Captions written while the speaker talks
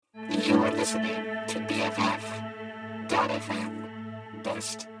You're listening to BFF.FM.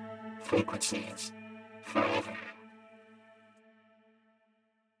 Best frequencies forever.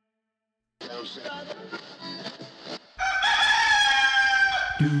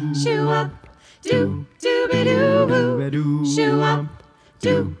 Shoo up, do dooby doo, shoo up,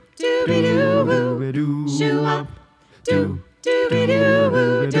 do dooby doo, shoo up, do dooby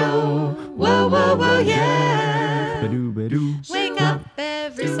doo, do. Whoa, whoa, whoa, yeah. Wake up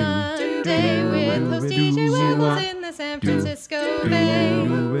every Sunday with host DJ Wiggles in the San Francisco Bay.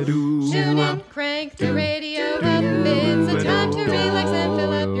 Tune in, crank the radio up. It's a time to relax and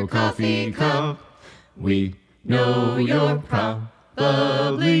fill up your coffee cup. We know you're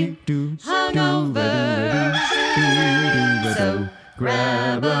probably hungover, so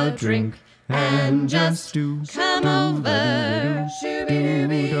grab a drink and just come over.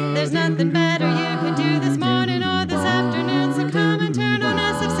 There's nothing better you can do this morning or this afternoon, so come and turn on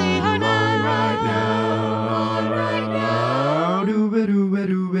SFC or not. right now.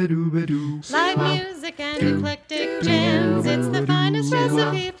 Live music and eclectic jams, it's the finest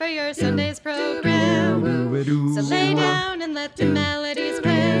recipe for your Sunday's program. So lay down and let the melodies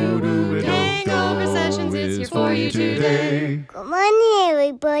play. Hangover Sessions is here for you today. Good morning,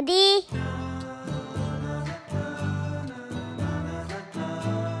 everybody.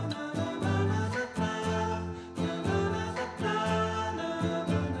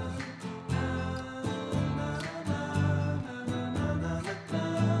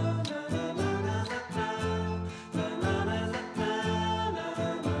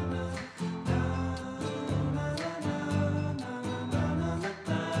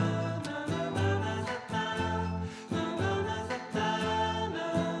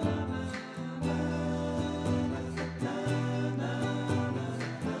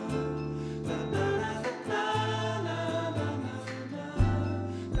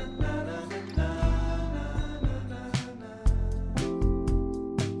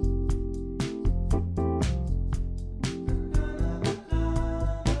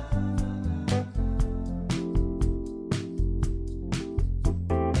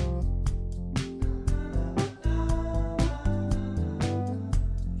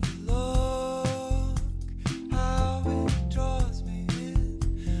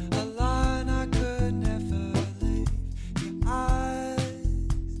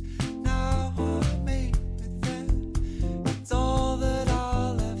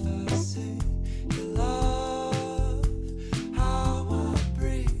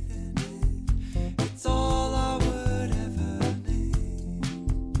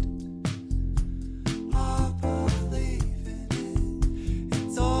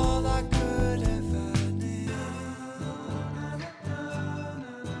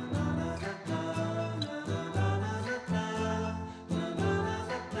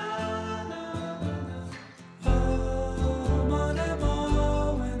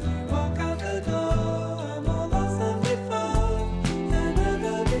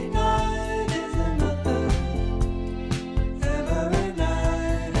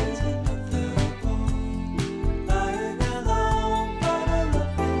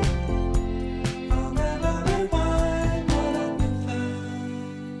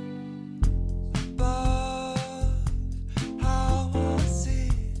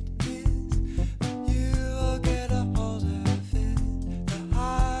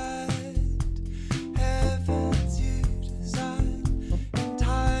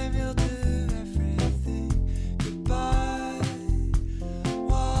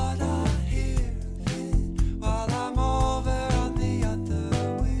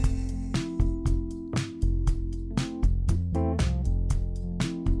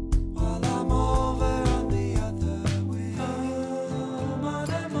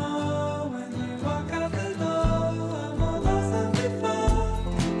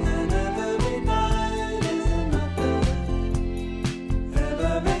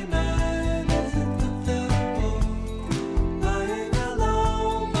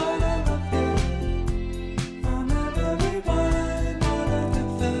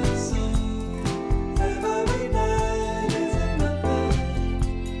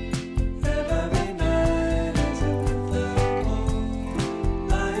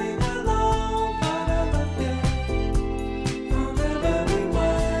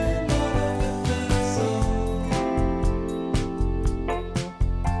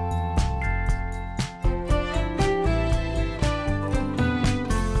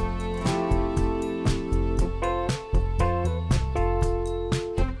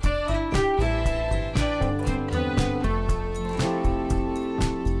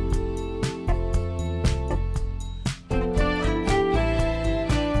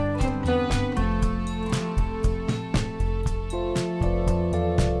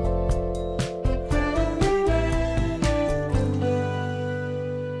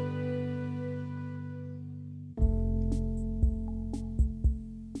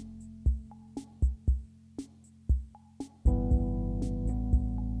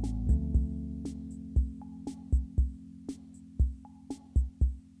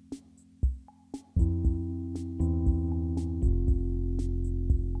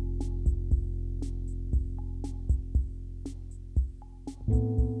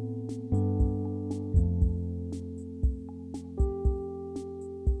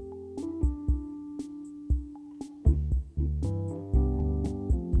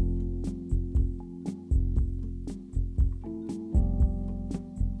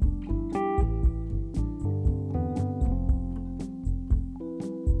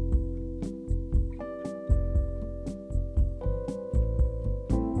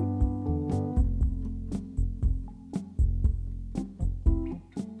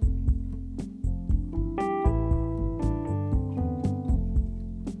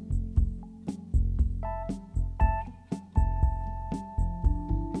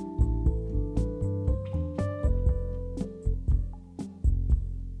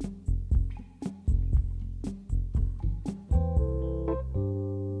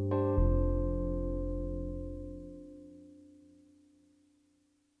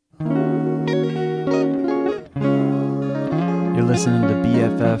 listening to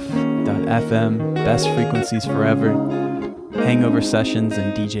BFF.FM, Best Frequencies Forever, Hangover Sessions,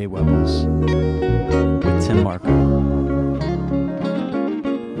 and DJ Webbles with Tim Marco.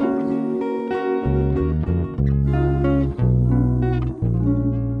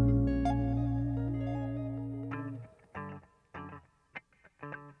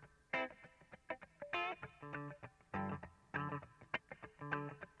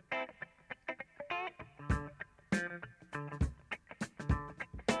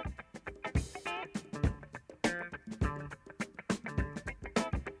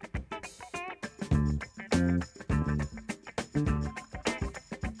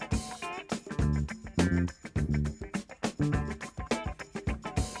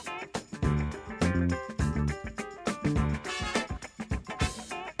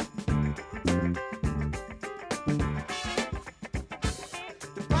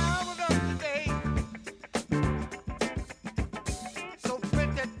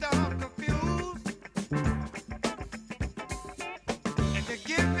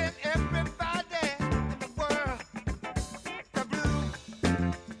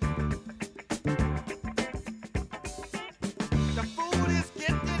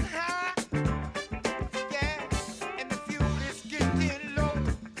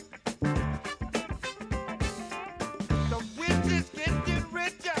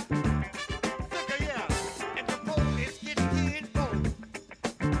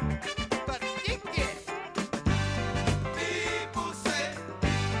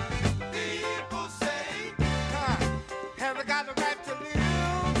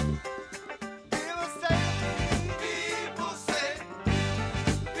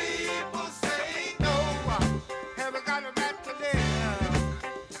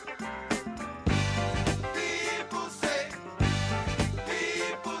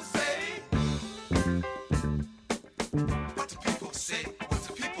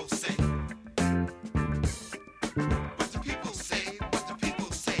 People say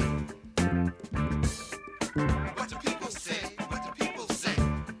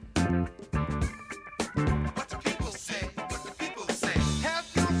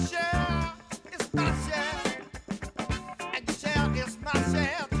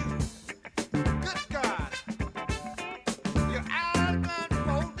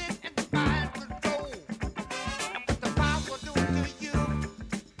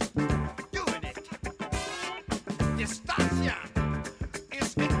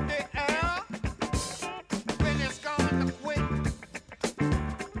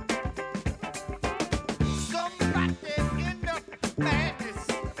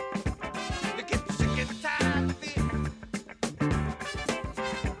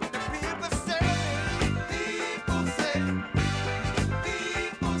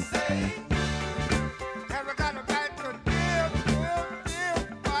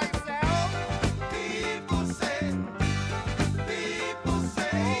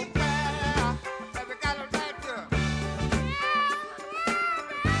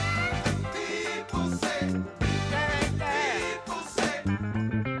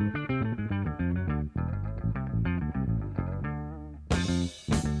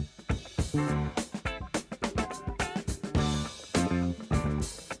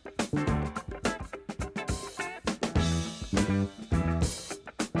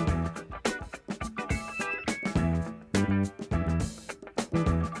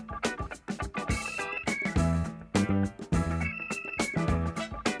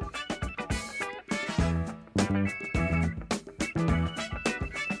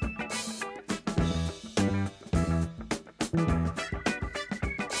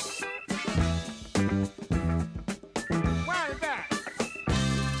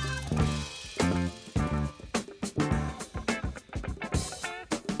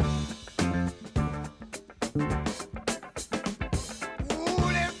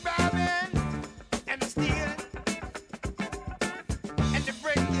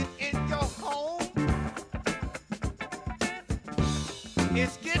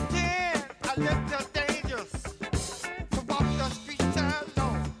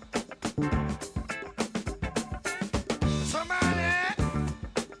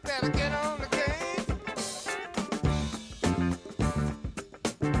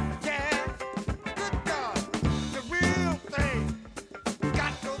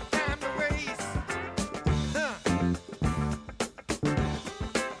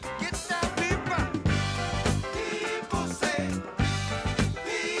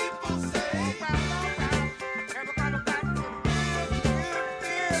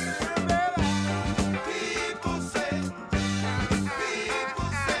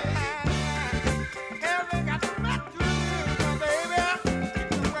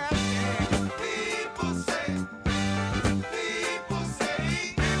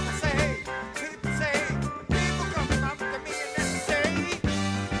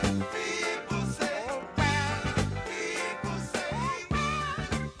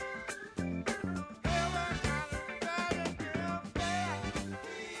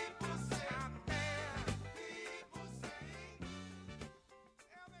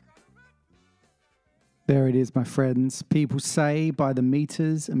There it is, my friends. People Say by The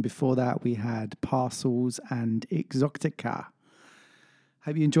Meters, and before that we had Parcels and Exotica.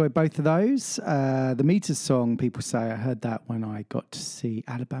 Hope you enjoyed both of those. The Meters song, People Say, I heard that when I got to see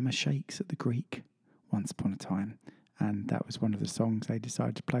Alabama Shakes at the Greek once upon a time, and that was one of the songs they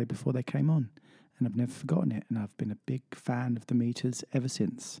decided to play before they came on, and I've never forgotten it, and I've been a big fan of The Meters ever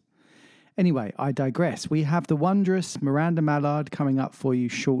since. Anyway, I digress. We have the wondrous Miranda Mallard coming up for you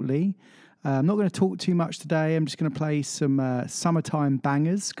shortly. I'm not going to talk too much today. I'm just going to play some summertime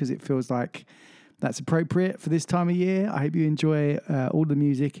bangers because it feels like that's appropriate for this time of year. I hope you enjoy all the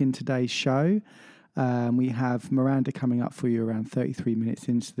music in today's show. We have Miranda coming up for you around 33 minutes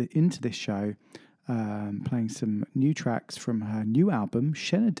into this show, playing some new tracks from her new album,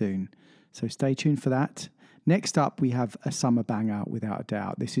 Shenandoah. So stay tuned for that. Next up, we have a summer banger, without a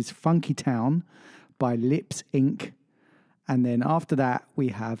doubt. This is Funky Town by Lips Inc. And then after that, we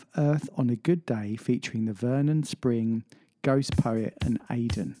have Earth on a Good Day featuring the Vernon Spring, Ghost Poet and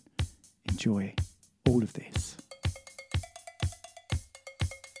Aidan. Enjoy all of this.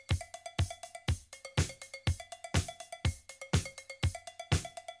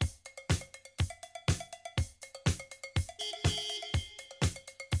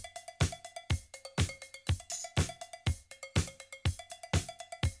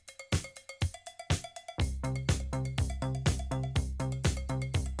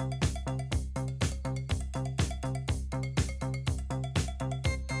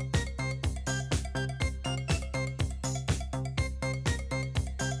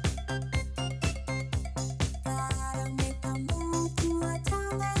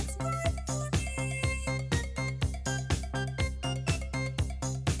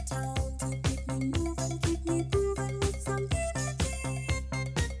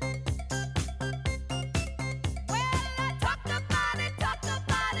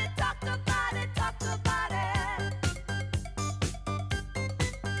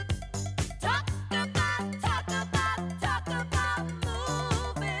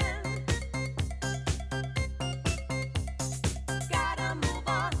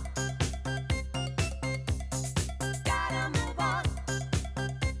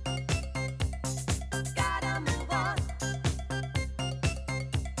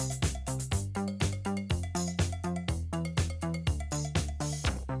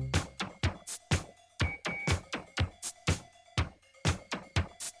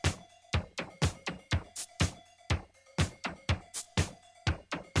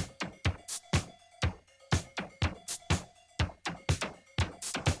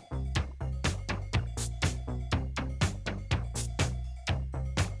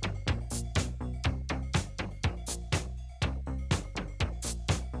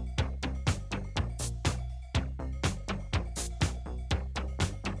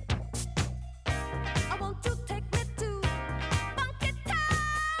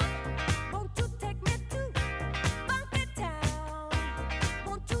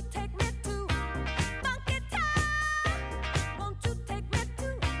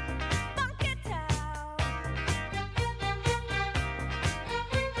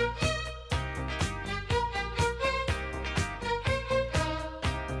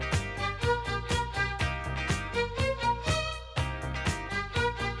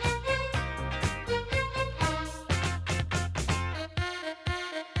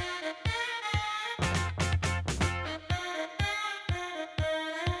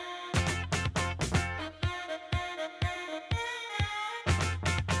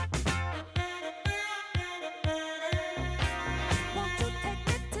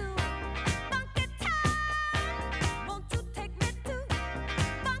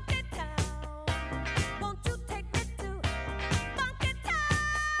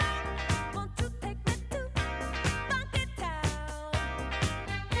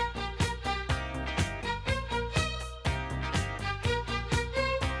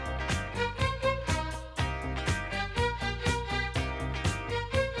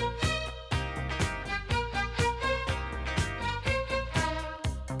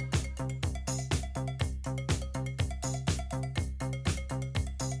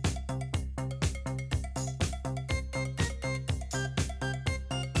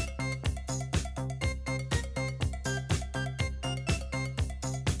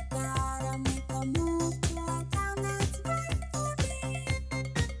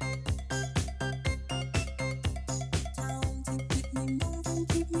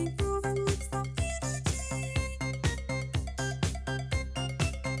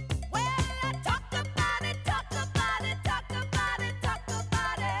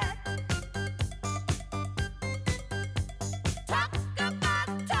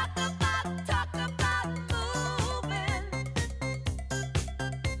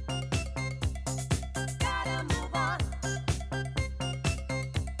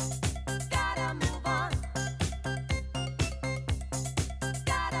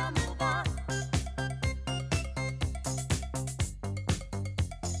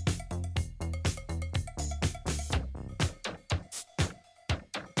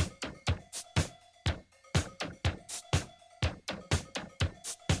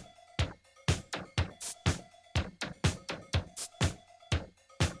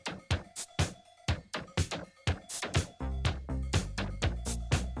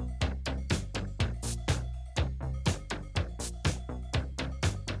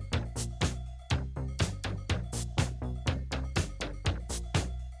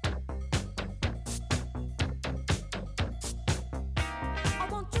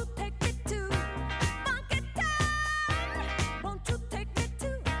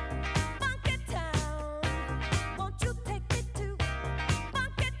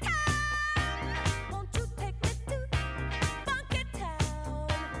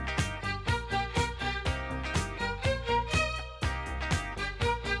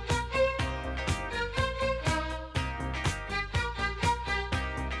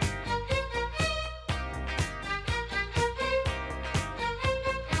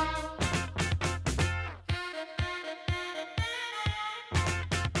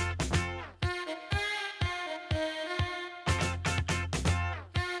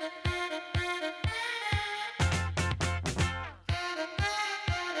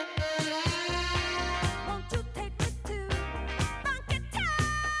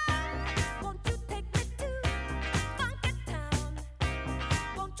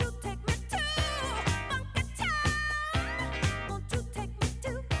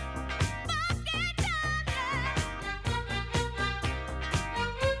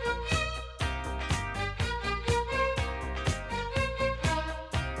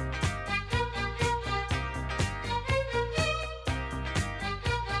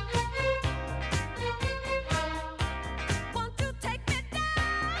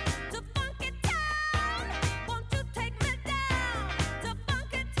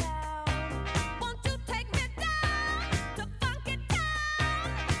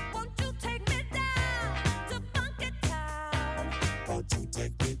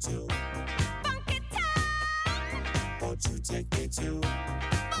 take me to Funky Town? Won't you take me to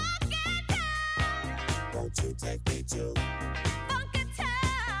Funky Town? Won't you take me to Funky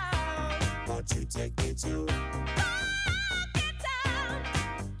Town? Won't you take me to Funky Town?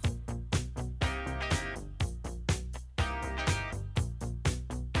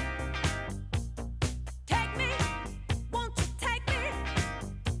 Take me, won't you take me?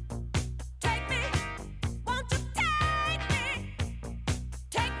 Take me, won't you take me?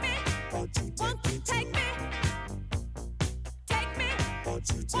 Take me, won't you take me? Take me, won't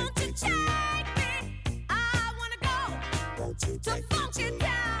you take me? I wanna go to Funky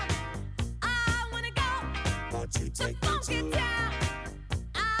Town. I wanna go to Funky Town.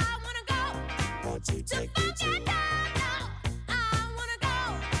 I wanna go to Funky Town. I wanna go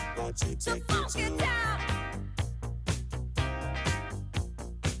to Funky Town.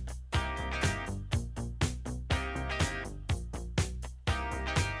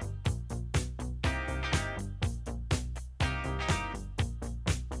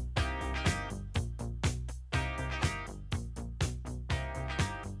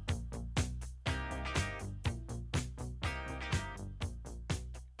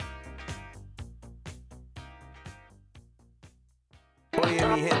 Oye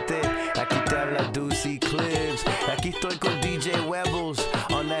mi gente, aquí te habla Deucey Clips. Aquí estoy con DJ Webbles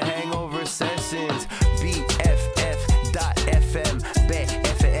on the Hangover Sessions. BFF.FM,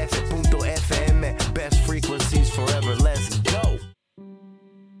 BFF.FM, best frequencies forever, let's go.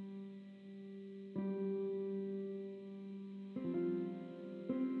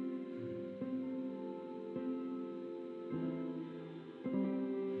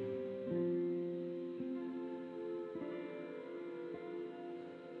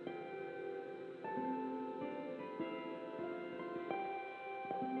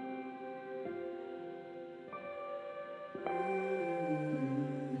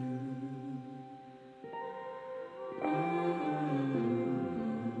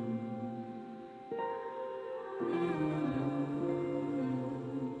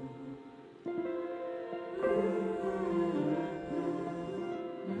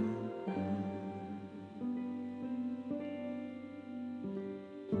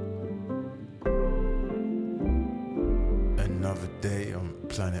 Another day on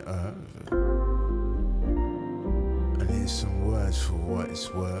planet Earth, and here's some words for what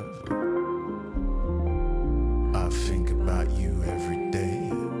it's worth. I think about you every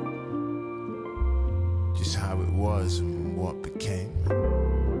day, just how it was and what became.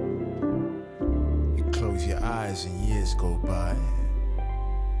 You close your eyes and years go by.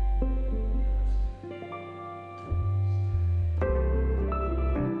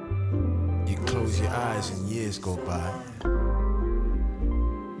 You close your eyes and years go by.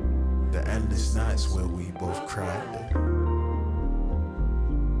 The endless nights where we both cried.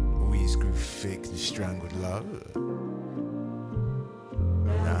 Weeds grew thick and strangled love.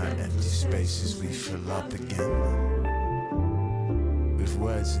 Now in empty spaces we fill up again, with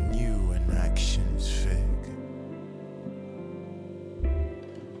words new and actions fake.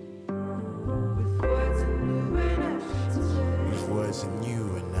 With words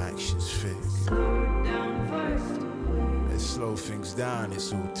new and actions fake. Let's slow things down,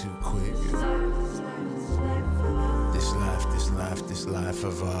 it's all too quick. This life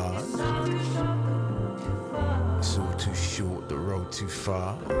of ours, it's all too short, the road too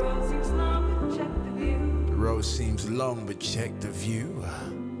far. The road seems long, but check the view.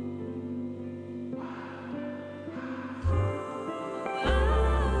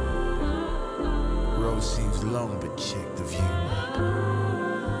 Road seems long, but check the view.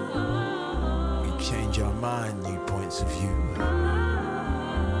 We change our mind, new points of view.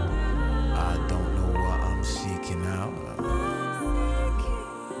 I don't know what I'm seeking out,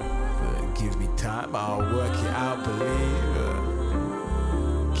 but give me time, I'll work it out, believe.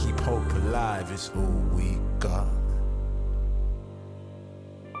 Keep hope alive, it's all we got.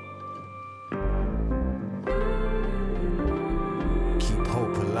 Keep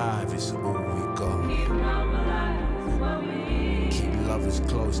hope alive, it's all we got. Keep lovers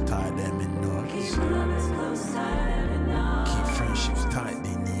close, tie them in knots. Keep friendships tight,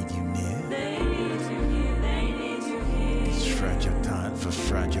 they need you near. It's fragile time for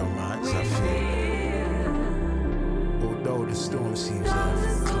fragile minds, I feel. Although the storm seems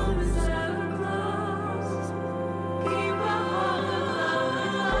ever close,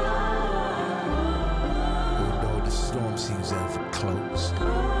 although the storm seems ever close,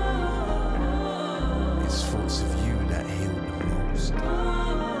 it's thoughts of you that heal the most.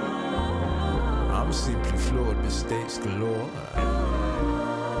 I'm simply flawed, mistakes galore.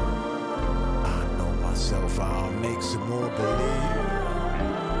 I know myself, I'll make some more believe.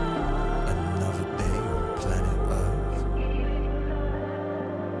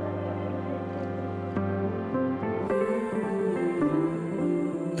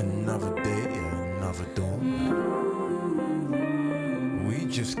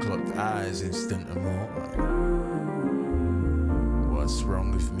 just clocked eyes instant a moment. What's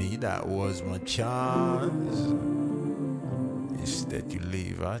wrong with me? That was my chance. Instead you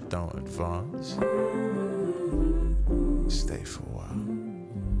leave, I don't advance. Stay for a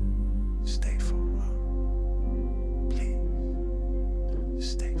while. Stay for a while. Please.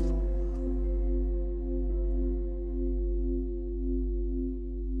 Stay for a while.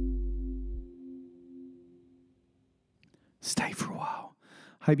 Stay for a while.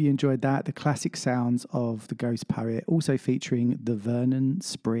 Hope you enjoyed that. The classic sounds of The Ghost Poet, also featuring the Vernon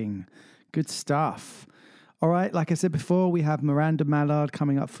Spring. Good stuff. All right, like I said before, we have Miranda Mallard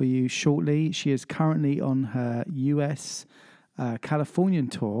coming up for you shortly. She is currently on her US Californian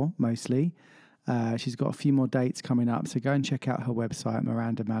tour, mostly. She's got a few more dates coming up, so go and check out her website,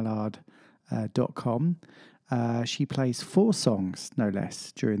 mirandamallard.com. She plays 4 songs, no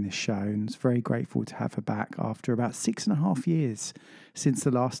less, during this show, and is very grateful to have her back after about 6.5 years since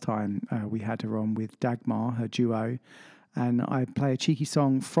the last time we had her on with Dagmar, her duo. And I play a cheeky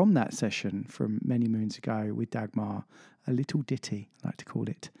song from that session from many moons ago with Dagmar, a little ditty, I like to call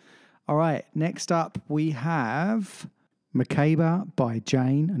it. All right, next up we have Macabre by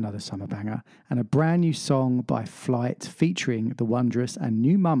Jane, another summer banger, and a brand new song by Flight featuring the wondrous and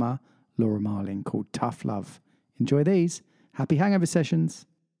new mama, Laura Marling, called Tough Love. Enjoy these. Happy hangover sessions.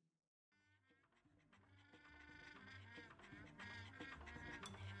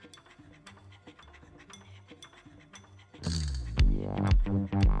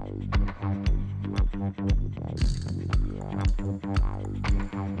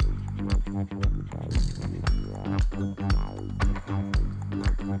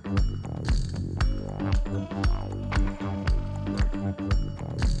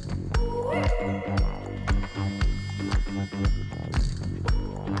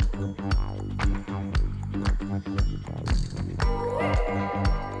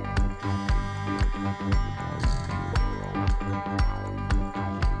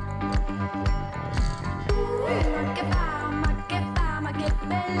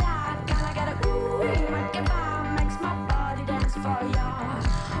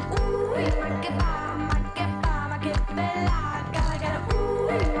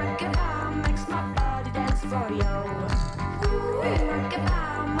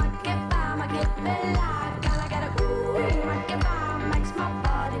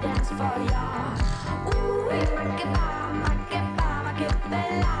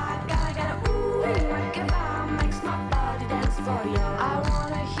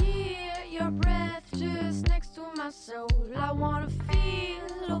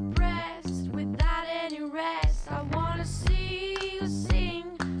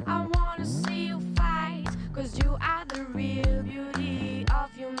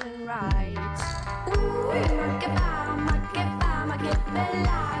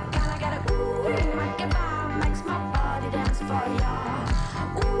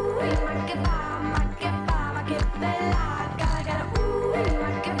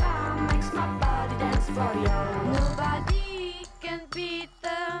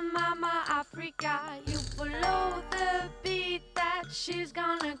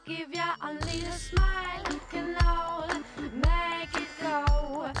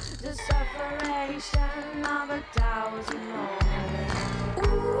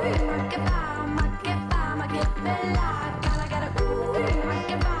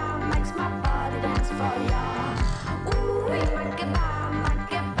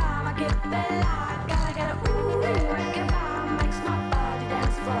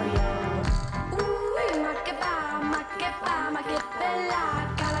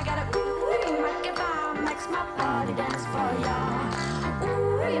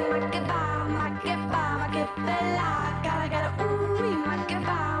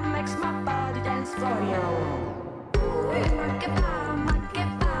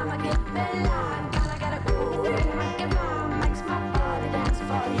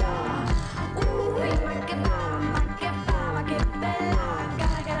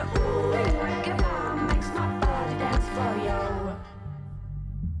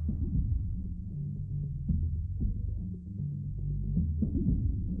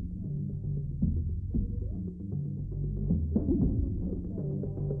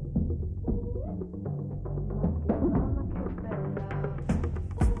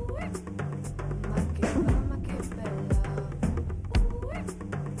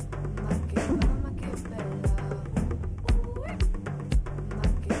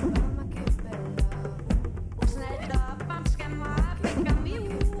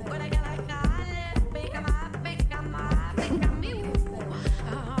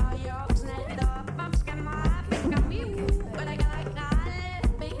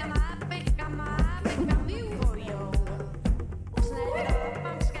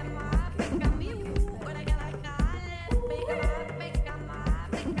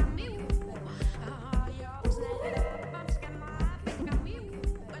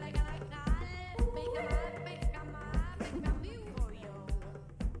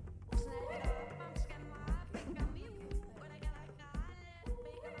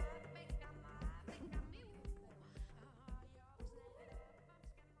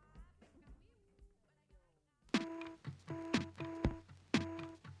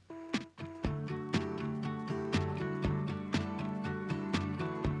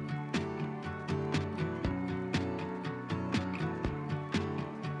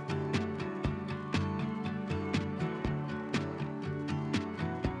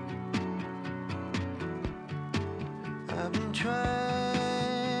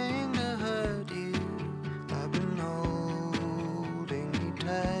 trying to hurt you. I've been holding you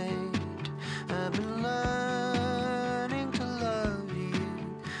tight. I've been learning to love you.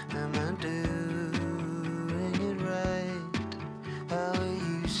 Am I doing it right? How are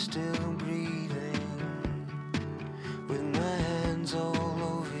you still breathing? With my hands all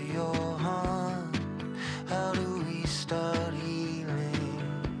over your heart. How do we start healing?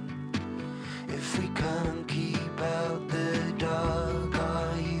 If we can't keep out the dark,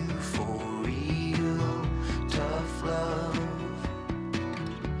 are you for real? Tough love.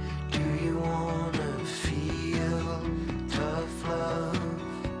 Do you wanna feel tough love?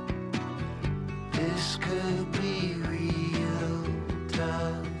 This could be real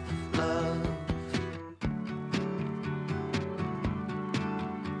tough love.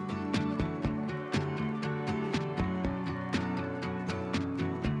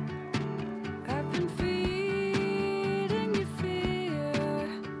 I've been feeding you fear.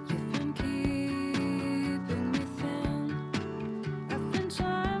 You've been keeping me thin. I've been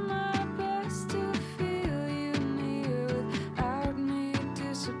trying my best to feel you near without me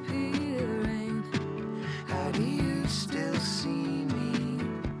disappearing. How do you still see me?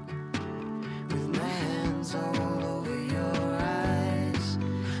 With my hands all over your eyes.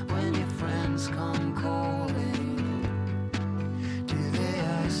 When your friends come calling, do they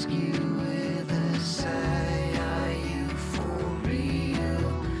ask you with a sigh? Are you for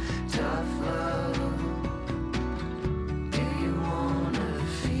real? Tough love. Do you wanna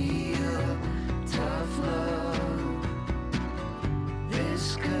feel tough love?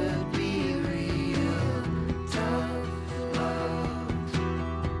 This could be real tough love.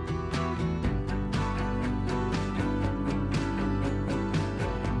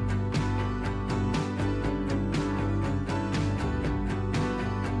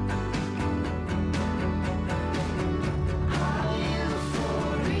 Are you for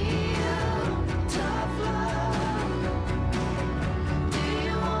real tough love? Do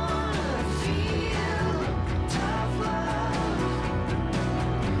you wanna feel tough love?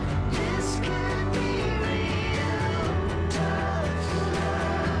 This could be real tough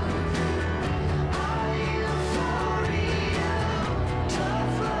love. Are you for real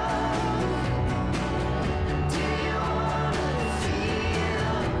tough love? Do you wanna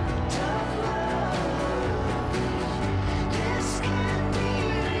feel tough love? This could be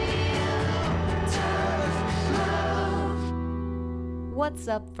real tough love. What's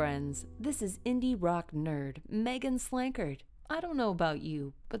up, friends? This is indie rock nerd Megan Slankard. I don't know about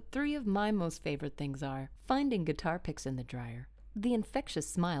you, but 3 of my most favorite things are finding guitar picks in the dryer, the infectious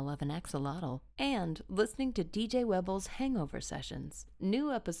smile of an axolotl, and listening to DJ Webble's Hangover sessions.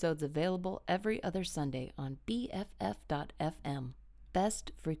 New episodes available every other Sunday on BFF.FM.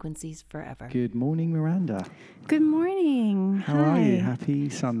 Best frequencies forever. Good morning, Miranda. Good morning. How are you? Happy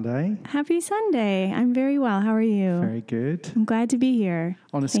Sunday. Happy Sunday. I'm very well. How are you? Very good. I'm glad to be here.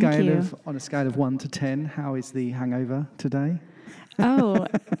 On a Thank scale you. of 1 to 10, how is the hangover today? Oh,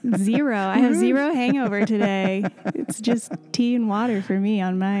 0. I have 0 hangover today. It's just tea and water for me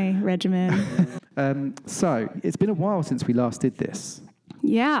on my regimen. So it's been a while since we last did this.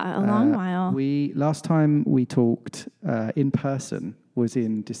 Yeah, a long while. Last time we talked in person was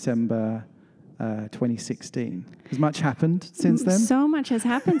in December 2016. Has much happened since then? So much has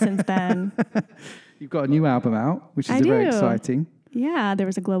happened since then. You've got a new album out, which is I very do. exciting. Yeah, there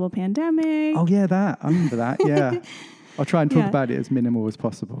was a global pandemic. Oh yeah, that. I remember that. Yeah. I'll try and talk about it as minimal as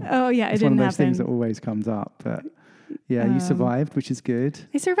possible. Oh yeah, it's one of those things that always comes up. But yeah, you survived, which is good.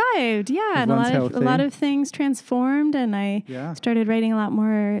 I survived, yeah. Everyone's And a lot of things transformed, and I started writing a lot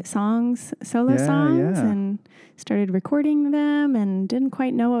more songs, solo songs, and started recording them, and didn't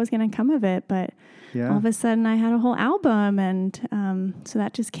quite know what was going to come of it. But all of a sudden, I had a whole album, and so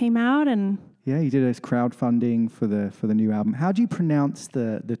that just came out, and yeah, you did a crowdfunding for the new album. How do you pronounce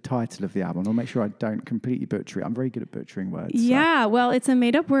the title of the album? I'll make sure I don't completely butcher it. I'm very good at butchering words. Yeah, well, it's a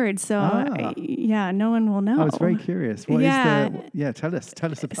made-up word, so no one will know. I was very curious. What is tell us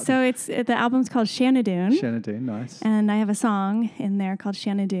about it. So the album's called Xanadu. Xanadu, nice. And I have a song in there called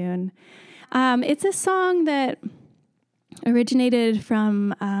Xanadu. It's a song that originated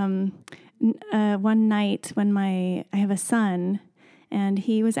from one night when I have a son. And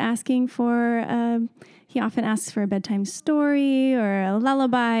he was asking for, he often asks for a bedtime story or a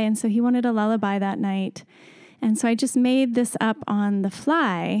lullaby. And so he wanted a lullaby that night. And so I just made this up on the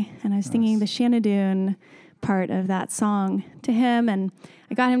fly. And I was thinking the Xanadu part of that song to him, and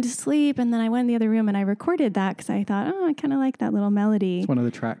I got him to sleep, and then I went in the other room and I recorded that because I thought, I kind of like that little melody. It's one of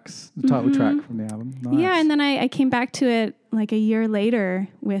the tracks, the title track from the album. Nice. Yeah, and then I came back to it like a year later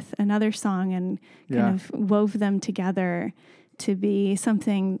with another song and kind of wove them together to be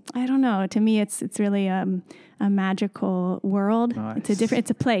something, I don't know, to me it's really a magical world. Nice. It's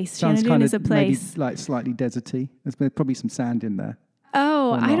a place. Sounds Xanadu kind is a of maybe place. like slightly deserty. There's probably some sand in there.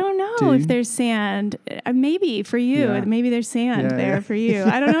 Oh, Or I not. don't know Dune? if there's sand. Maybe for you. Yeah. Maybe there's sand Yeah, there yeah. for you.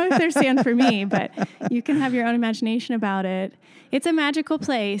 I don't know if there's sand for me, but you can have your own imagination about it. It's a magical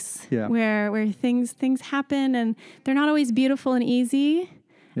place where things happen, and they're not always beautiful and easy.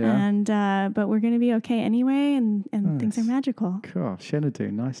 Yeah. And but we're going to be okay anyway, and things are magical. Cool.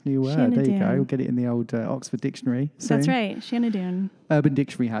 Xanadu, nice new word. There you go. Xanadu. We'll get it in the old Oxford Dictionary soon. That's right, Xanadu. Urban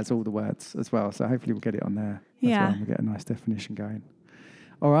Dictionary has all the words as well, so hopefully we'll get it on there as well, and we'll get a nice definition going.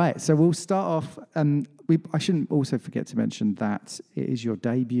 All right, so we'll start off. I shouldn't also forget to mention that it is your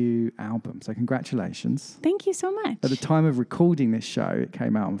debut album, so congratulations. Thank you so much. At the time of recording this show, it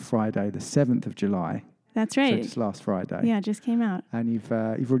came out on Friday, the 7th of July. That's right. So just last Friday. Yeah, it just came out. And you've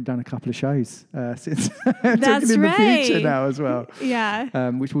already done a couple of shows since. That's in right. the future now as well.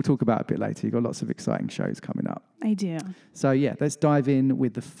 Yeah. Which we'll talk about a bit later. You've got lots of exciting shows coming up. I do. So yeah, let's dive in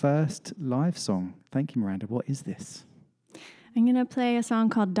with the first live song. Thank you, Miranda. What is this? I'm going to play a song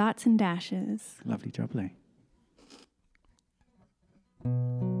called Dots and Dashes. Lovely jubbly.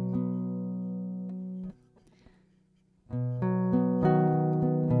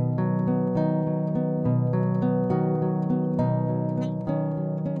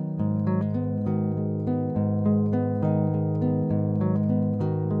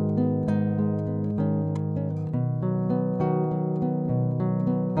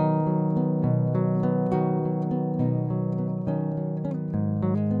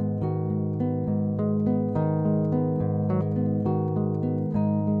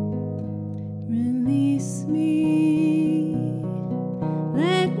 Release me,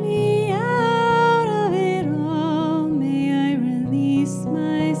 let me out of it all. May I release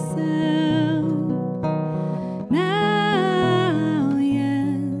myself now?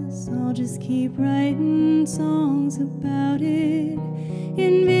 Yes, I'll just keep writing songs about it.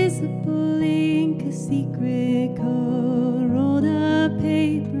 Invisible ink, a secret code, rolled up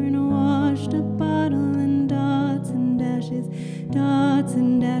paper in a washed up bottle, and dots and dashes, dots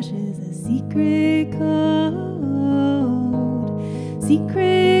and dashes. Secret code.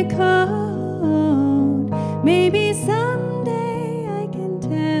 Maybe someday I can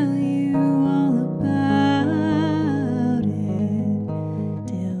tell you all about it.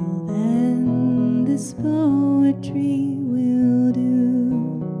 Till then, this poetry will do.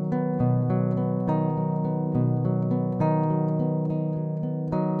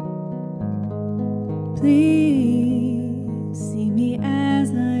 Please see me as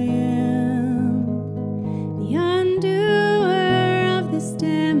I am, the undoer of this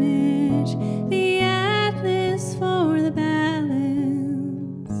damage, the atlas for the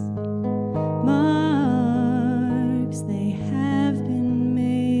balance. Marks, they have been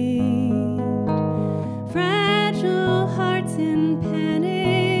made. Fragile hearts in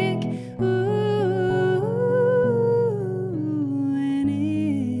panic. Ooh, and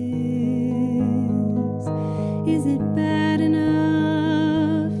is it bad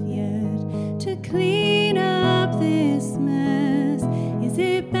enough yet to clean up this mess? Is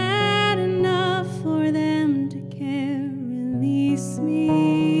it bad enough for them to care? Release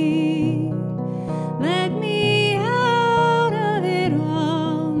me, let me out of it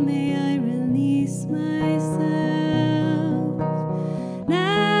all. May I release myself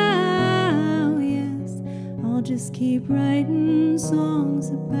now? Yes, I'll just keep writing songs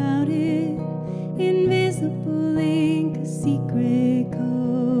about it. Invisible ink, a secret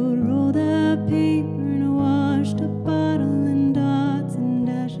code, rolled up paper in a washed up bottle, and dots and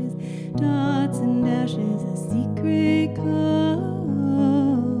dashes, dots and dashes. A secret code.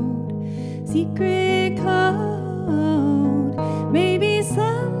 Maybe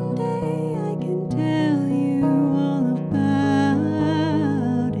someday I can tell you all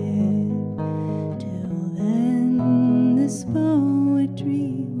about it. Till then, this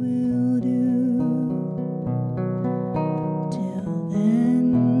poetry will do. Till then.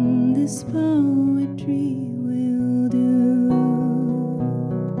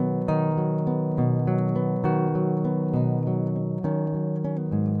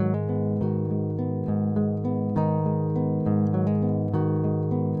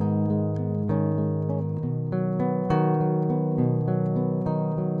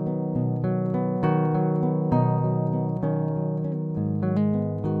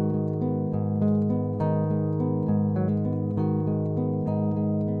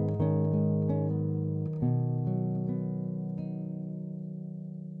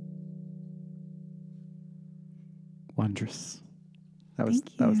 Wondrous. That was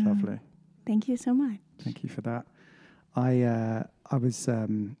Thank that was you. lovely. Thank you so much. Thank you for that. I was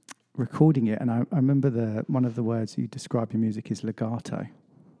recording it, and I remember one of the words you describe your music is legato.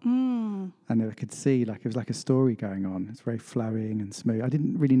 Mm. And I could see it was like a story going on. It's very flowing and smooth. I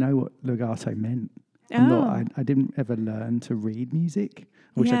didn't really know what legato meant. I didn't ever learn to read music.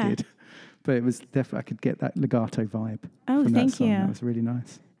 I wish I did. But it was definitely, I could get that legato vibe from that song. That was really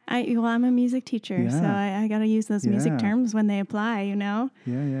nice. I'm a music teacher, so I got to use those music terms when they apply,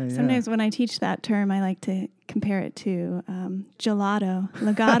 Yeah. Sometimes when I teach that term, I like to compare it to gelato.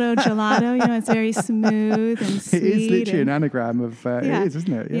 Legato, gelato, it's very smooth and sweet. It is literally an anagram of, it is,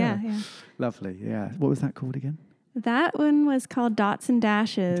 isn't it? Yeah. Lovely, yeah. What was that called again? That one was called Dots and You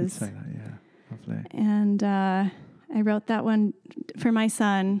Dashes. did say that, yeah. Lovely. And I wrote that one for my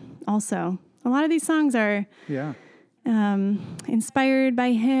son also. A lot of these songs are inspired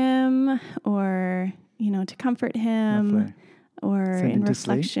by him, or to comfort him. Lovely. Or Send in him to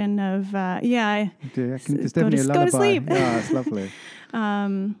sleep. reflection of It's go definitely a to lullaby. sleep. Yeah, it's lovely.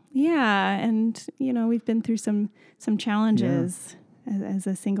 And we've been through some challenges as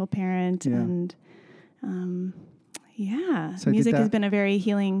a single parent, and So music has been a very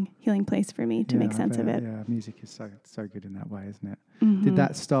healing place for me to make sense of it. Yeah, music is so good in that way, isn't it? Mm-hmm. Did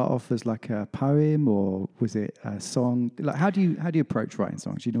that start off as like a poem, or was it a song? Like, how do you approach writing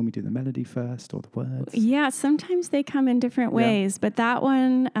songs? Do you normally do the melody first or the words? Yeah, sometimes they come in different ways, but that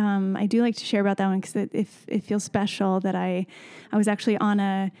one, I do like to share about that one because it feels special that I was actually on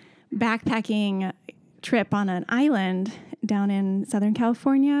a backpacking trip on an island down in Southern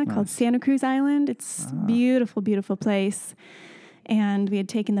California called Santa Cruz Island. It's a beautiful, beautiful place. And we had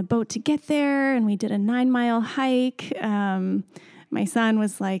taken the boat to get there, and we did a 9-mile hike. My son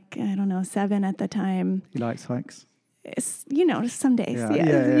was 7 at the time. He likes hikes? Some days.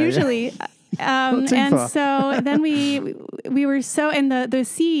 Yeah. Usually. Not too and far. so then we were and the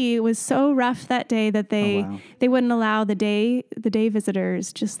sea was so rough that day that they wouldn't allow the day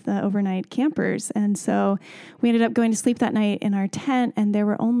visitors, just the overnight campers. And so we ended up going to sleep that night in our tent, and there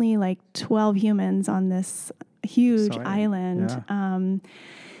were only 12 humans on this huge island. Yeah.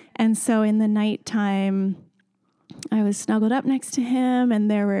 And so in the nighttime, I was snuggled up next to him, and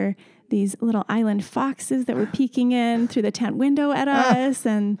there were these little island foxes that were peeking in through the tent window at us,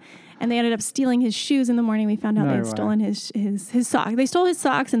 and they ended up stealing his shoes in the morning. We found out they had stolen his socks. They stole his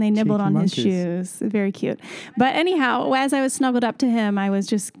socks, and they nibbled Cheeky on monkeys. his shoes. Very cute. But anyhow, as I was snuggled up to him, I was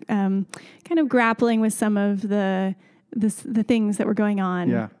just kind of grappling with some of the things that were going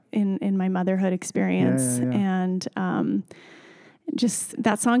on in my motherhood experience. And just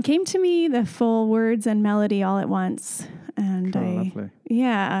that song came to me, the full words and melody all at once. And lovely.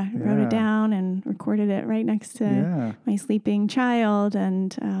 wrote it down and recorded it right next to my sleeping child.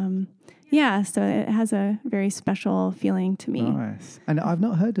 And so it has a very special feeling to me. Nice. And I've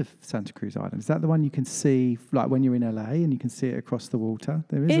not heard of Santa Cruz Island. Is that the one you can see, like when you're in LA and you can see it across the water?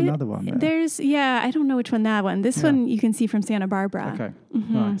 There is another one there. I don't know which one that one. This one you can see from Santa Barbara. Okay,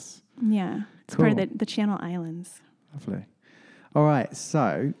 nice. Yeah, it's Cool. part of the Channel Islands. Lovely. All right,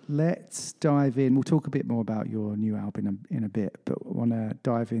 so let's dive in. We'll talk a bit more about your new album in a bit, but I want to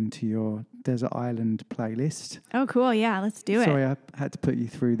dive into your Desert Island playlist. Oh, cool. Yeah, let's do it. Sorry, I had to put you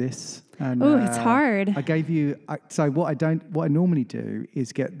through this. And, Oh, it's hard. I gave you. So what I normally do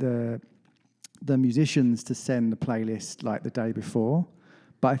is get the musicians to send the playlist like the day before,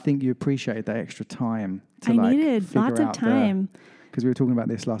 but I think you appreciated that extra time. I needed lots of time. Because we were talking about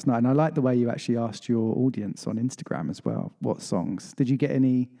this last night, and I like the way you actually asked your audience on Instagram as well. What songs? Did you get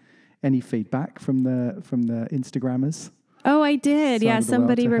any feedback from the Instagrammers? Oh, I did. Side Yeah, of the world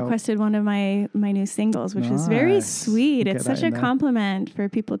somebody to help. requested one of my new singles, which was very Nice. sweet. Get It's that such a in there. compliment for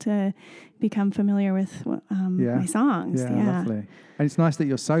people to become familiar with my songs. Yeah, lovely. And it's nice that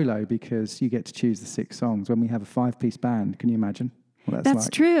you're solo because you get to choose the 6 songs. When we have a 5-piece band, can you imagine what that's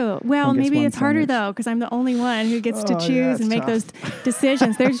like? true. Well, One gets maybe one it's harder song each. though, because I'm the only one who gets to Oh, yeah, choose it's and make tough. those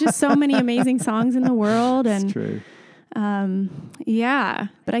decisions. There's just so many amazing songs in the world, It's and true.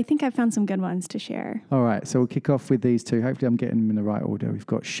 but I think I've found some good ones to share. All right, so we'll kick off with these 2. Hopefully I'm getting them in the right order. We've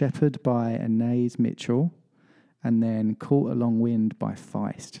got Shepherd by Anais Mitchell, and then Caught Along Wind by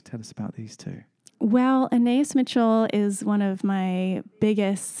Feist. Tell us about these 2. Well, Anais Mitchell is one of my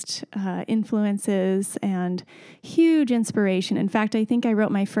biggest influences and huge inspiration. In fact, I think I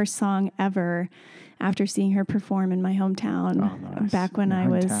wrote my first song ever after seeing her perform in my hometown nice. back when Your I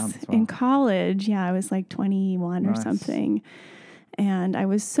was hometown as well. in college. Yeah, I was like 21 or Nice. something. And I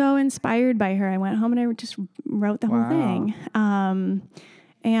was so inspired by her. I went home and I just wrote the whole Wow. thing.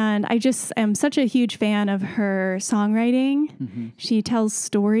 And I just am such a huge fan of her songwriting. She tells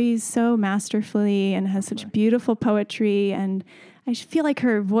stories so masterfully and has such beautiful poetry. And I feel like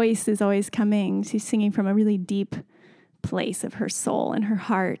her voice is always coming. She's singing from a really deep place of her soul and her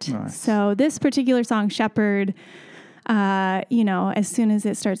heart. Nice. So this particular song, Shepherd, as soon as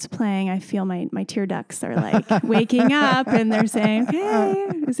it starts playing, I feel my tear ducts are like waking up and they're saying, okay,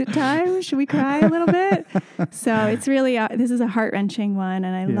 is it time? Should we cry a little bit? So it's really, this is a heart-wrenching one,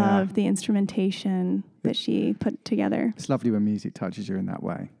 and I love the instrumentation that she put together. It's lovely when music touches you in that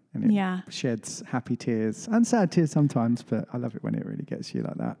way. And it sheds happy tears and sad tears sometimes, but I love it when it really gets you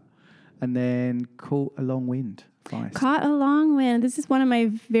like that. And then Caught a Long Wind, Feist. Caught a Long Wind. This is one of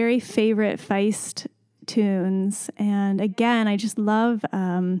my very favorite Feist tunes. And again, I just love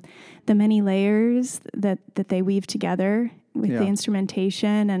the many layers that they weave together with the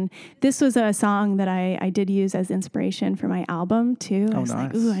instrumentation. And this was a song that I did use as inspiration for my album too. I was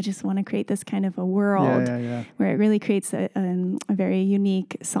like, ooh, I just want to create this kind of a world where it really creates a very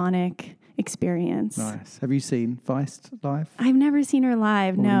unique sonic experience. Nice. Have you seen Feist live? I've never seen her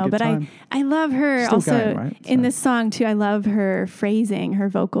live, no, but I love her Still also going, right? in this song too. I love her phrasing, her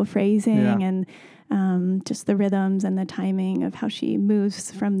vocal phrasing, and just the rhythms and the timing of how she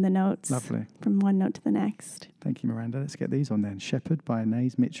moves from the notes. Lovely. From one note to the next. Thank you, Miranda. Let's get these on then. Shepherd by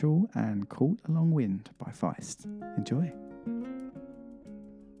Naze Mitchell and Caught a Long Wind by Feist. Enjoy.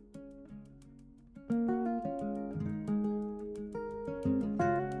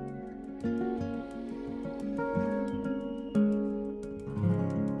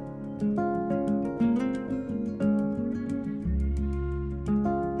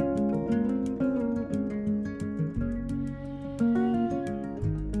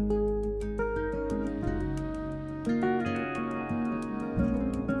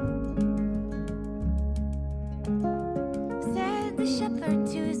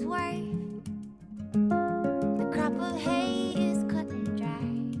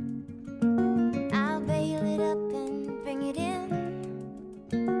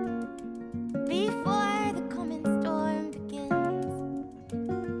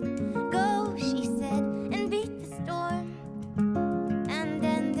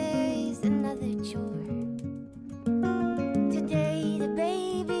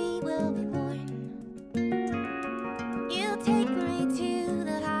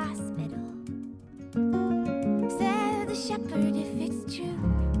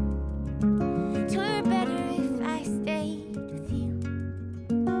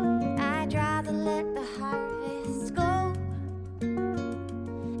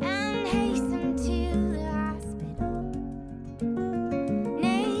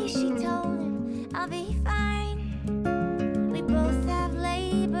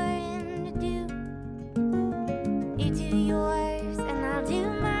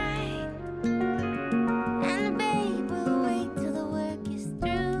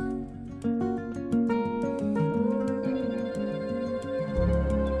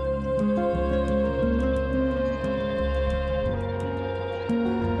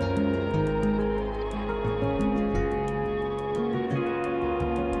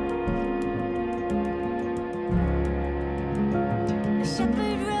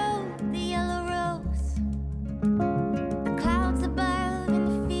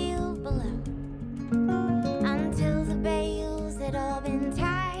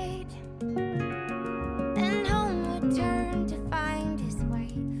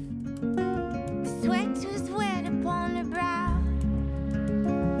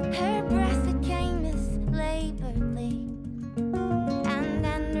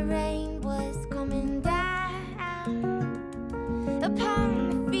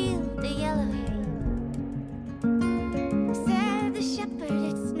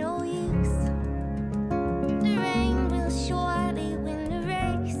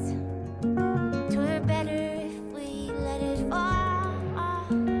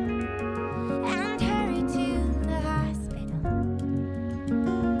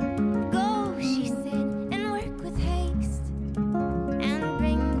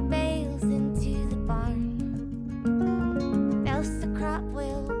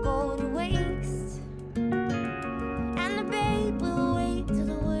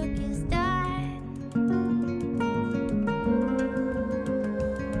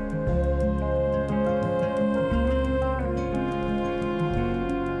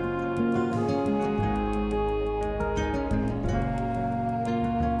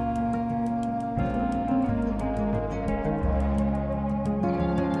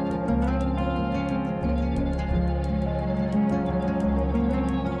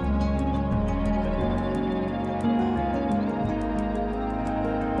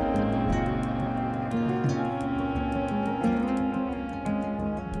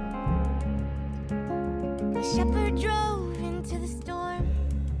 The shepherd drove into the storm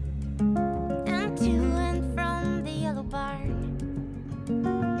and to and from the yellow barn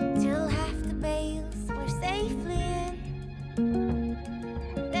till half the bales were safely in.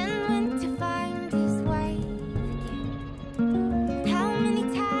 Then went to find his wife again. How many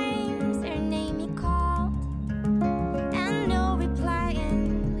times her name he called, and no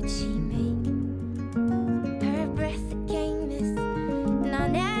replying would she make. Her breath came as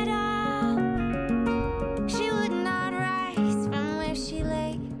none at all. She would not rise from where she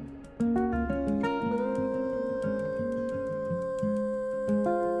lay.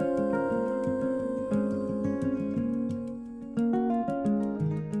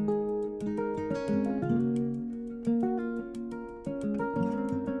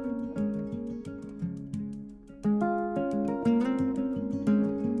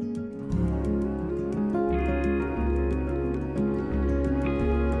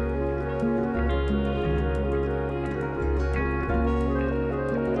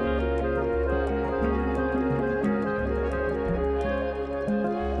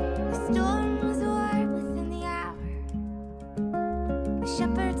 The storm was o'er within the hour. The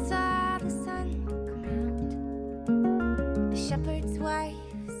shepherd saw the sun come out. The shepherd's wife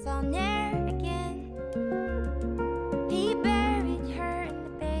saw ne'er again. He buried her and the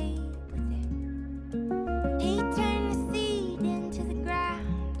babe within. He turned the seed into the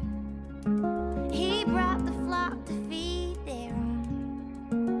ground. He brought the flock to feed thereon.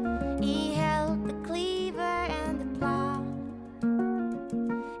 He held the cleaver and the plow,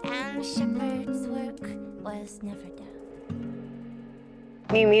 and the shepherd's work was never done.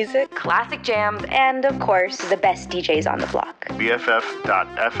 New music, classic jams, and of course, the best DJs on the block.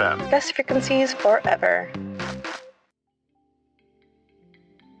 BFF.FM. Best frequencies forever.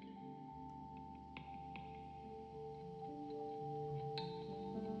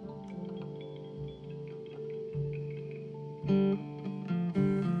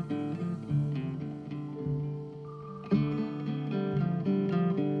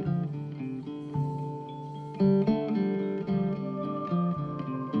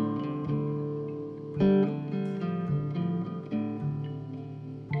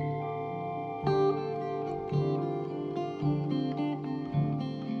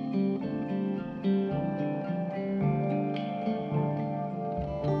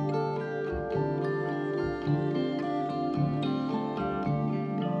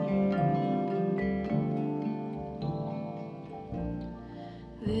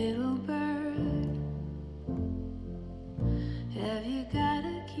 Little bird, have you got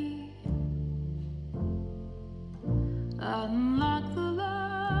a key? Unlock the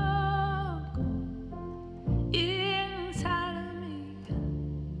lock inside of me.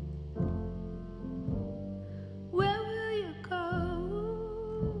 Where will you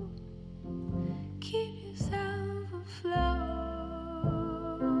go? Keep yourself afloat,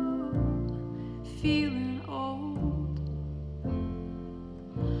 feeling old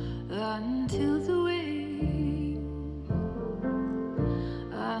until the wings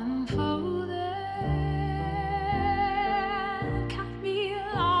unfolded. Cut me a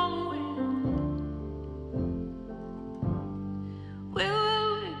long way. Where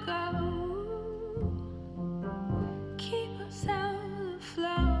will we go? Keep ourselves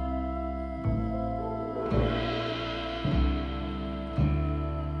afloat.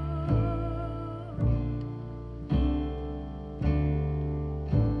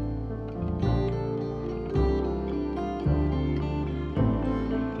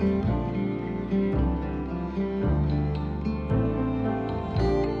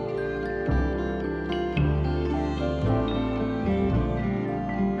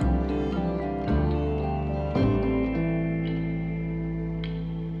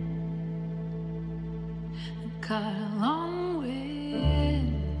 Got a long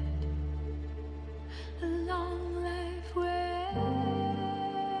way, a long life way.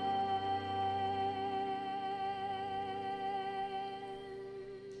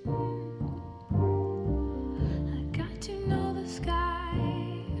 I got to know the sky,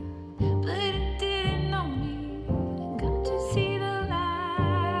 but it didn't know me. Got to see the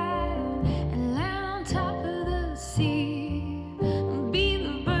light and land on top of the sea. Be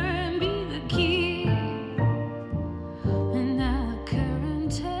the bird, be the key. And now the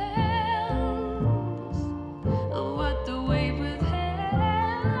current tells of what the wave withheld,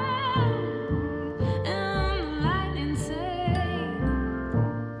 and the lightning say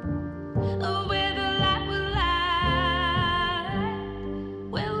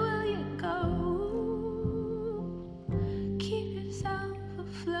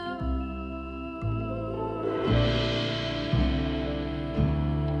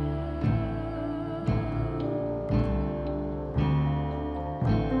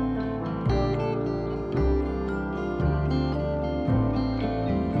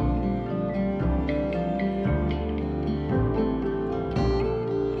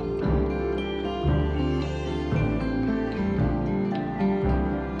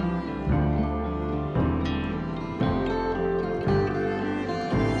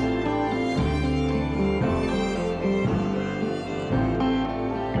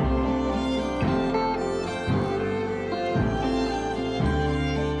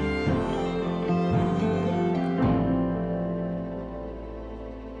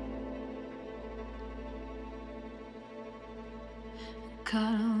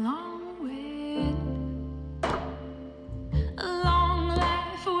cut along the wind, a long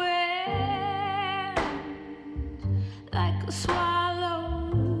life wind, like a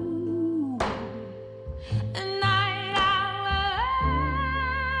swallow, a night owl,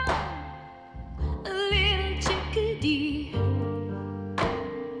 a little chickadee,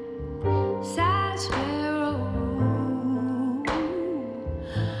 sad sparrow,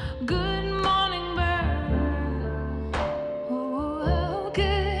 good morning bird, oh,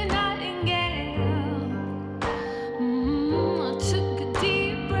 good nightingale. I took a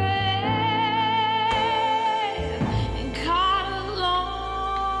deep breath and caught a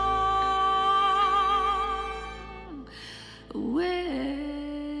long wind.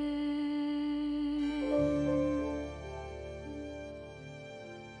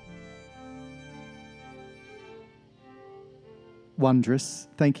 Wondrous.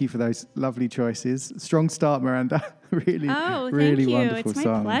 Thank you for those lovely choices. Strong start, Miranda. really, Oh, really thank you. wonderful It's my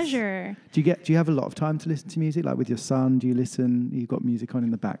songs. pleasure. Do you have a lot of time to listen to music? Like with your son, do you listen? You've got music on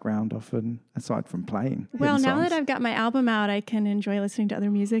in the background often, aside from playing. Well, hidden now songs? that I've got my album out, I can enjoy listening to other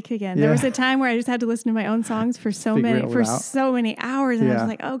music again. There was a time where I just had to listen to my own songs for so Figure it many all out. so many hours, and I was Yeah.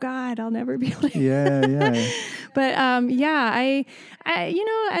 like, "Oh God, I'll never be able to." Yeah. But I, you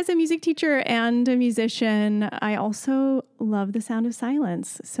know, as a music teacher and a musician, I also love the sound of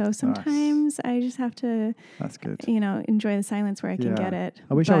silence. So sometimes I just have to, That's good. you know, enjoy the silence where I can get it.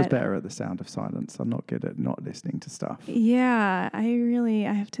 I wish I was But better at the sound of silence. I'm not good at not listening to stuff. yeah, I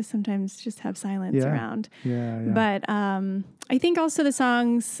have to sometimes just have silence around. Yeah. But I think also these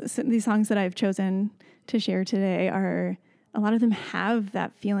songs that I've chosen to share today a lot of them have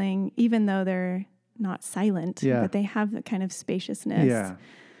that feeling, even though they're not silent, but they have that kind of spaciousness Yeah,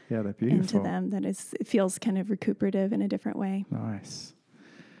 they're beautiful. into them that it feels kind of recuperative in a different way. Nice.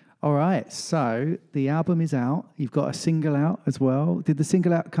 All right, so the album is out. You've got a single out as well. Did the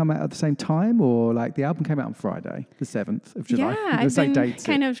single out come out at the same time, or like the album came out on Friday, the 7th of July? Yeah, I've been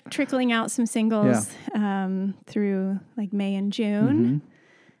kind of trickling out some singles through like May and June.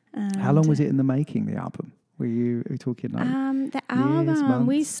 How long was it in the making, the album? Are we talking like the album, months?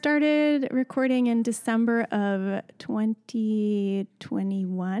 we started recording in December of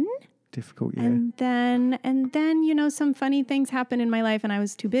 2021. Difficult year. And then, you know, some funny things happened in my life and I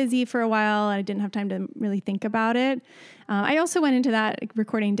was too busy for a while. I didn't have time to really think about it. I also went into that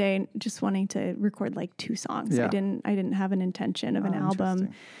recording day just wanting to record like 2 songs. Yeah. I didn't have an intention of an album.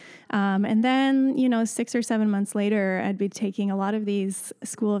 And then, you know, 6 or 7 months later, I'd be taking a lot of these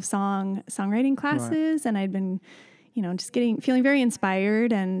School of songwriting classes, and I'd been, you know, just feeling very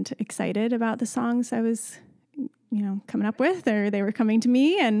inspired and excited about the songs I was, you know, coming up with, or they were coming to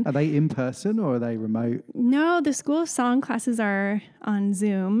me. And are they in person or are they remote? No, the School of Song classes are on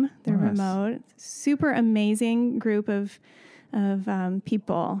Zoom. They're remote. Super amazing group of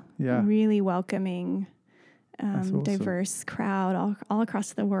people. Yeah. Really welcoming. Awesome. Diverse crowd all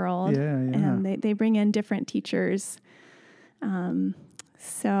across the world. Yeah. And they bring in different teachers. That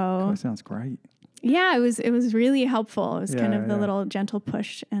sounds great. Yeah, it was really helpful. It was kind of the little gentle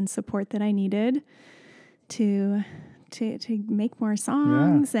push and support that I needed to make more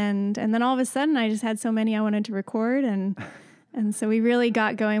songs. And then all of a sudden I just had so many I wanted to record, and so we really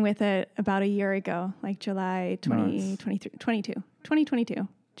got going with it about a year ago, like July 2022.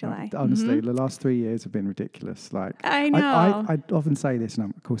 July. Honestly, the last 3 years have been ridiculous. Like I know. I often say this,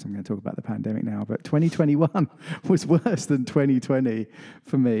 and of course I'm going to talk about the pandemic now, but 2021 was worse than 2020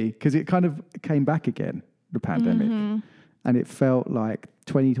 for me because it kind of came back again, the pandemic. And it felt like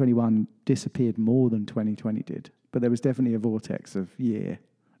 2021 disappeared more than 2020 did. But there was definitely a vortex of year,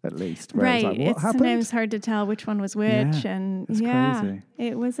 at least. Where Right. I was like, what happened? Sometimes hard to tell which one was which. And it's crazy.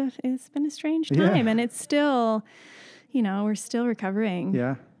 It's been a strange time. And it's still, you know, we're still recovering.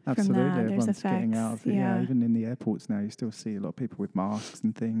 Yeah, absolutely. From that. There's Everyone's getting out of it. Yeah. Even in the airports now, you still see a lot of people with masks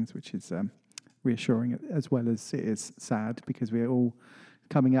and things, which is reassuring as well as it is sad because we're all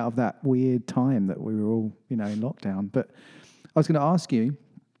coming out of that weird time that we were all, you know, in lockdown. But I was going to ask you,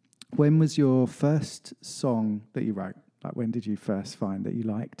 when was your first song that you wrote? Like, when did you first find that you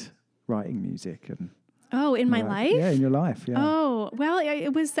liked writing music? And Oh, in my life? Yeah, in your life, yeah. Oh, well,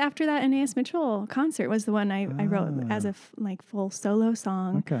 it was after that Aeneas Mitchell concert was the one I wrote as a full solo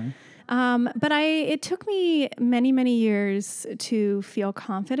song. Okay. But it took me many, many years to feel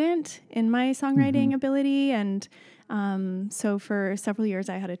confident in my songwriting ability. And so for several years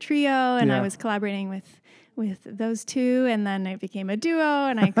I had a trio and I was collaborating with those two, and then it became a duo,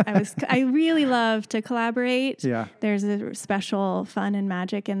 and I really love to collaborate. Yeah. There's a special fun and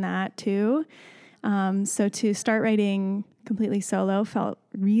magic in that too. So to start writing completely solo felt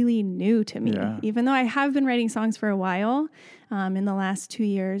really new to me. Yeah. Even though I have been writing songs for a while, in the last 2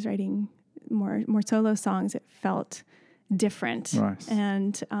 years, writing more solo songs, it felt different. Nice.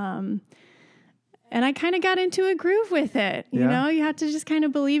 And I kind of got into a groove with it. You know, you have to just kind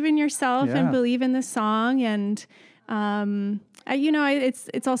of believe in yourself and believe in the song. And,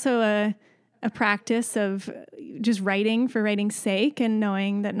 it's also a practice of just writing for writing's sake and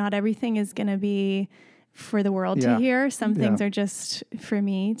knowing that not everything is going to be for the world to hear. Some things are just for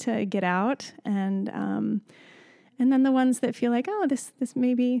me to get out. And then the ones that feel like, oh, this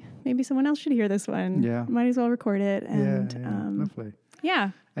maybe someone else should hear this one. Yeah. Might as well record it. And lovely.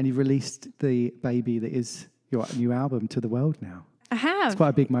 Yeah. And you've released the baby that is your new album to the world now. I have. It's quite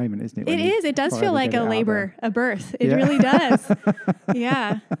a big moment, isn't it? It is. It does feel like a labor, a birth. It really does.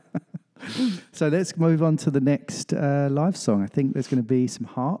 Yeah. So let's move on to the next live song. I think there's going to be some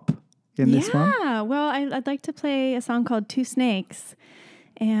harp in this one. Yeah. Well, I'd like to play a song called Two Snakes.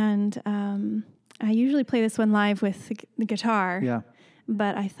 And I usually play this one live with the guitar. Yeah.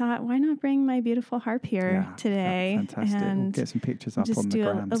 But I thought, why not bring my beautiful harp here today? Fantastic. And we'll get some pictures up just on the do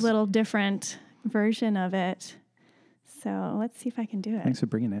grams. a little different version of it. So let's see if I can do it. Thanks for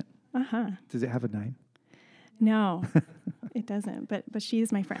bringing it. Uh-huh. Does it have a name? No, it doesn't. But she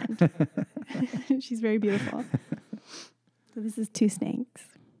is my friend. She's very beautiful. So this is Two Snakes,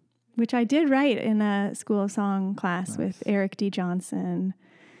 which I did write in a School of Song class with Eric D. Johnson,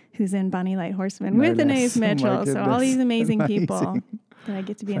 who's in Bonnie Light Horseman, with Anais Mitchell. So all these amazing people that I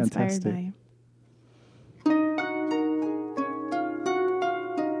get to be inspired by.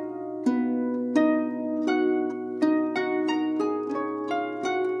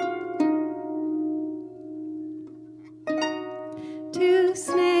 Two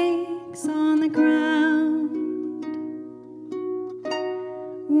snakes on the ground.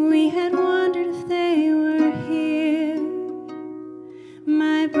 We had wondered if they were here.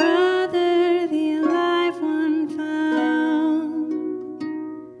 My brother, the alive one, found.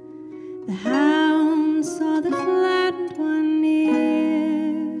 The hound saw the flattened one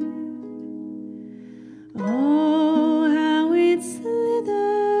near. Oh, how it slithered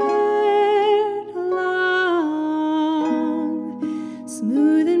along,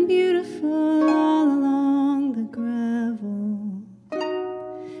 smooth and beautiful all along the gravel.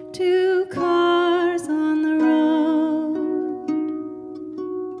 Two cars on the road.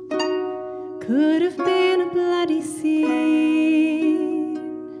 Could have been a bloody scene.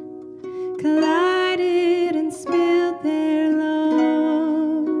 Collided and spilled their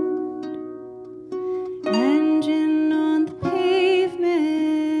load. Engine on the pavement.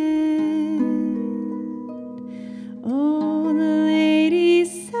 Oh, the lady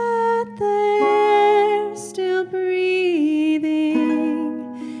sat there still breathing.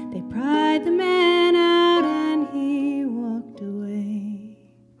 They pried the man out and he walked away.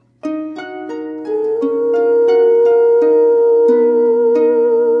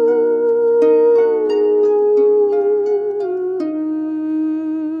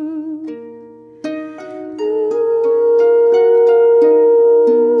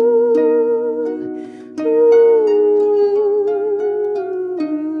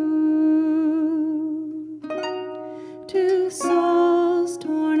 Two souls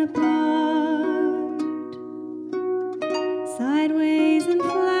torn apart, sideways and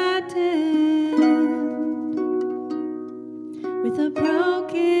flattened, with a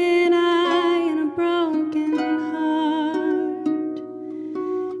broken eye and a broken heart.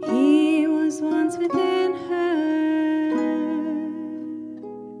 He was once within her.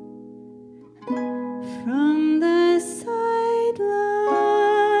 From the sidelines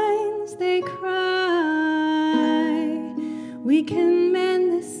they cry, we can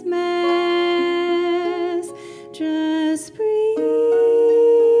mend this mess, just breathe.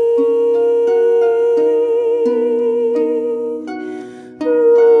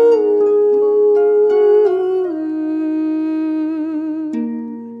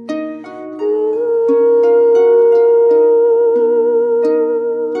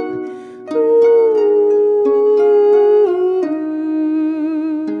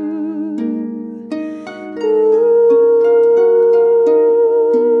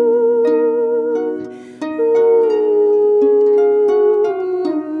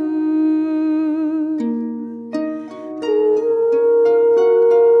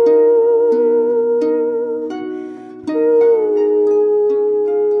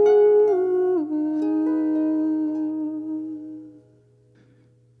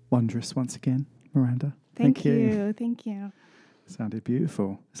 Wondrous once again, Miranda. Thank you. Thank you. Sounded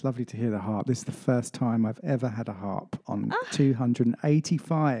beautiful. It's lovely to hear the harp. This is the first time I've ever had a harp on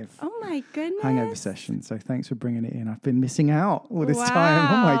 285 Oh my goodness. Hangover sessions. So thanks for bringing it in. I've been missing out all this time.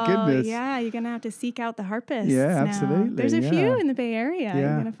 Oh my goodness. Yeah, you're going to have to seek out the harpists. Yeah, now. absolutely. There's a few in the Bay Area. Yeah.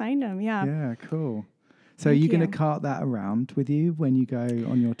 You're going to find them. Yeah. Yeah, cool. So are you going to cart that around with you when you go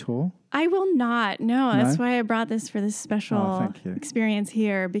on your tour? I will not. No, that's why I brought this for this special experience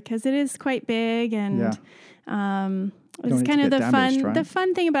here, because it is quite big and it's kind of the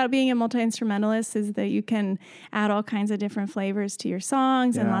fun thing about being a multi-instrumentalist is that you can add all kinds of different flavors to your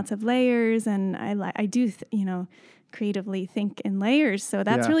songs and lots of layers. And I do creatively think in layers. So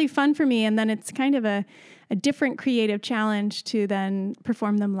that's really fun for me. And then it's kind of a different creative challenge to then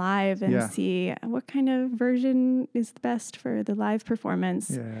perform them live and see what kind of version is the best for the live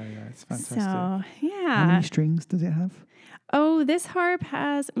performance. Yeah, it's fantastic. So, yeah. How many strings does it have? Oh, this harp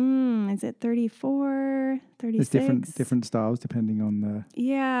has, is it 34, 36? There's different styles depending on the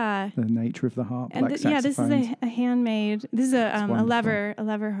nature of the harp. And like this is a handmade. This is a lever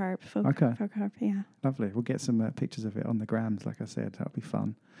harp, folk harp. Yeah, lovely. We'll get some pictures of it on the grams. Like I said, that'll be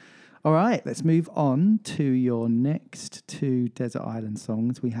fun. All right, let's move on to your next two Desert Island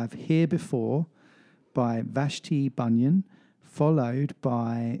songs. We have Here Before by Vashti Bunyan, followed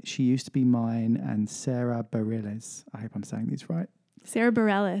by She Used to Be Mine and Sarah Bareilles. I hope I'm saying these right. Sarah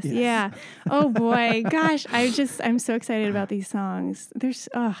Bareilles, yeah. Oh boy, gosh, I'm so excited about these songs. There's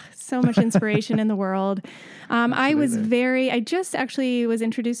so much inspiration in the world. I just actually was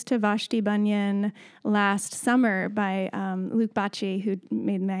introduced to Vashti Bunyan last summer by Luke Bacci, who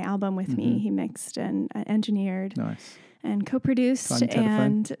made my album with me. He mixed and engineered. Nice. And co-produced,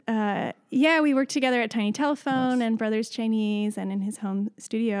 and we worked together at Tiny Telephone and Brothers Chinese and in his home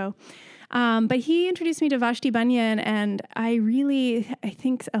studio. But he introduced me to Vashti Bunyan, and I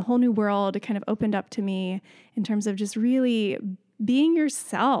think a whole new world kind of opened up to me in terms of just really being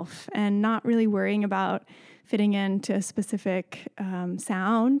yourself and not really worrying about fitting into a specific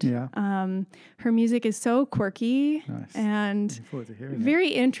sound. Yeah. Her music is so quirky and very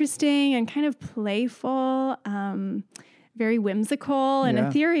interesting and kind of playful. Very whimsical and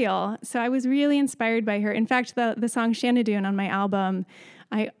ethereal. So I was really inspired by her. In fact, the song Xanadu on my album,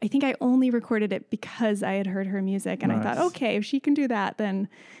 I think I only recorded it because I had heard her music. And I thought, okay, if she can do that, then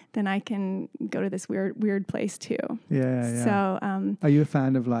I can go to this weird place too. Yeah. So, are you a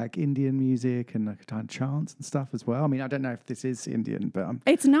fan of like Indian music and like chants and stuff as well? I mean, I don't know if this is Indian, but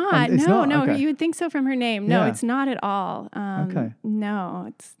it's not. No. Okay. You would think so from her name. No, it's not at all. Okay. No,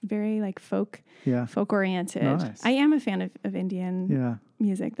 it's very like folk oriented. Nice. I am a fan of Indian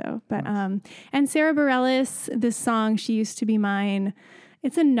music though. But and Sarah Bareilles, this song She Used to Be Mine,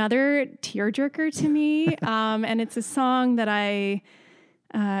 it's another tearjerker to me. And it's a song that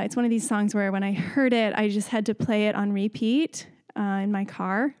it's one of these songs where when I heard it, I just had to play it on repeat in my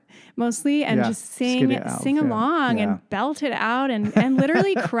car mostly and just sing along and belt it out and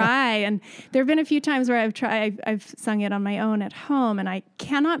literally cry. And there have been a few times where I've sung it on my own at home and I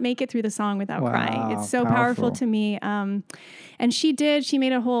cannot make it through the song without crying. It's so powerful to me. And she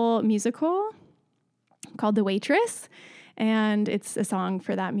made a whole musical called The Waitress, and it's a song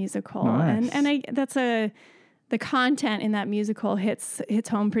for that musical. Nice. And the content in that musical hits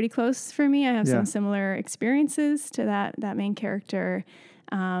home pretty close for me. I have some similar experiences to that main character.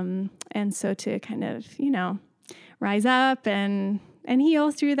 And so to kind of, rise up and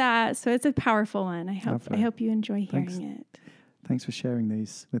heal through that. So it's a powerful one. I hope you enjoy hearing it. Thanks for sharing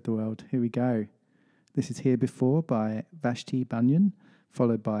these with the world. Here we go. This is Here Before by Vashti Bunyan,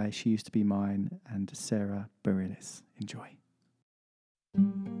 followed by She Used to Be Mine and Sarah Bareilles. Enjoy.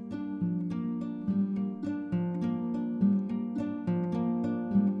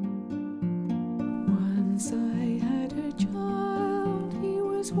 Once I had a child, he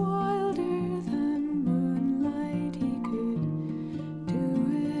was wilder than moonlight. He could do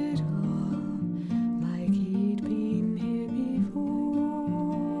it all like he'd been here before.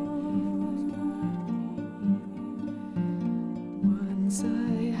 Once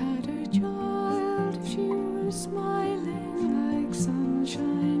I had a child, she was smiling like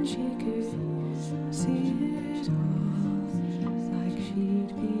sunshine. She could see it all like she'd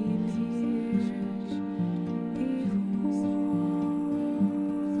been here.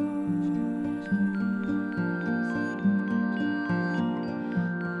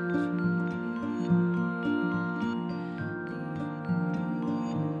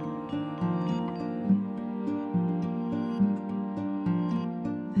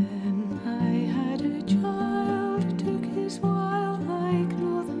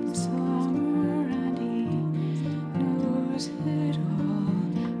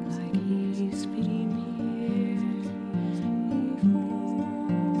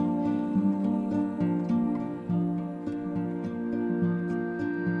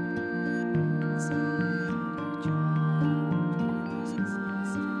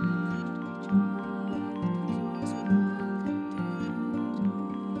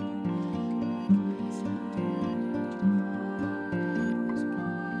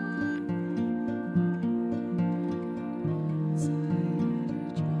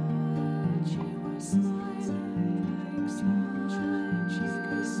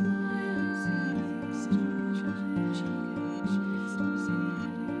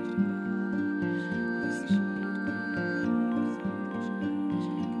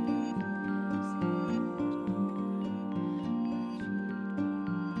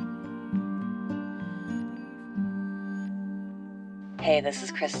 Hey, this is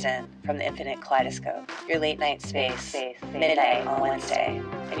Kristen from the Infinite Kaleidoscope, your late night space, midnight on Wednesday,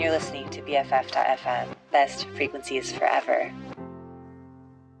 and you're listening to BFF.FM, best frequencies forever.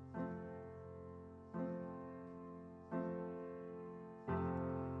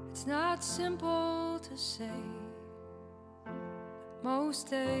 It's not simple to say. Most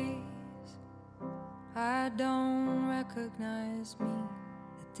days I don't recognize me.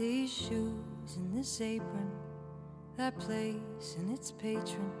 That these shoes and this apron, that place and its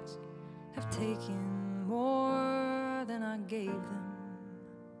patrons have taken more than I gave them.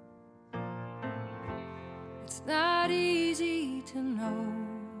 It's not easy to know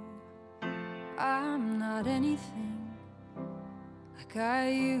I'm not anything like I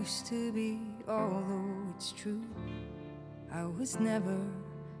used to be, although it's true I was never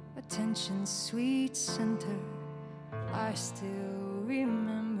attention's sweet center. I still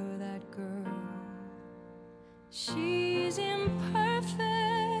remember that girl. She's imperfect,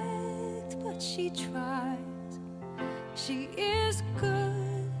 but she tries. She is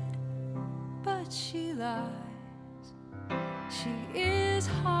good, but she lies. She is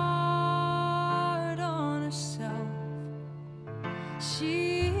hard on herself.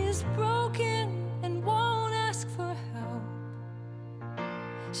 She is broken and won't ask for help.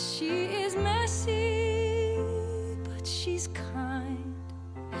 She is messy, but she's kind.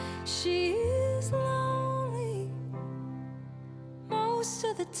 She is lonely most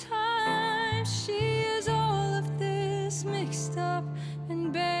of the time. She is all of this mixed up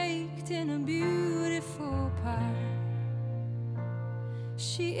and baked in a beautiful pie.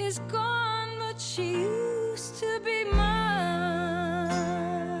 She is gone, but she used to be mine.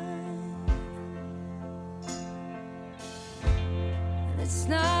 And it's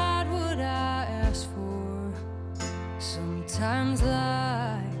not what I asked for. Sometimes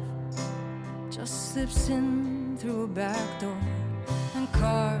life just slips in through a back door and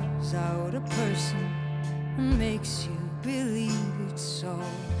carves out a person and makes you believe it's all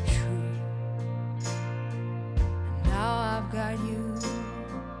true. And now I've got you,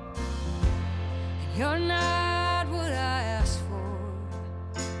 and you're not what I asked for.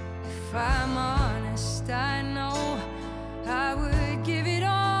 If I'm honest, I know I would give it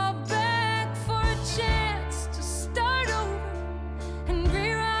all back for a chance to start over and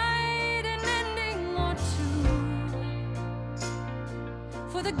rewrite an ending or two.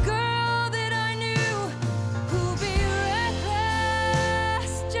 For the girl that I knew who'd be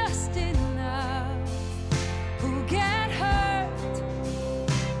reckless just enough, who get hurt,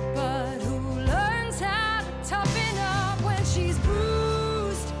 but who learns how to toughen up when she's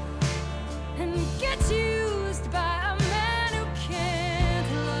bruised and gets used by a man who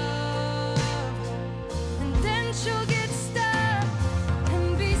can't love. And then she'll get stuck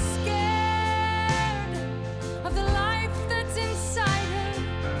and be scared of the life that's inside her,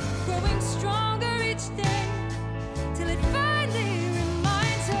 growing stronger each day, till it finally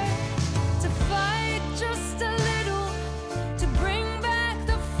reminds her to fight just a little, to bring back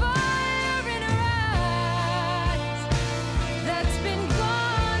the fire in her eyes that's been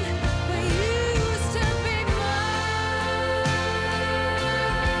gone but used to be mine.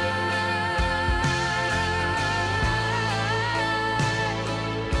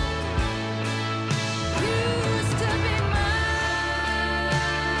 Used to be mine.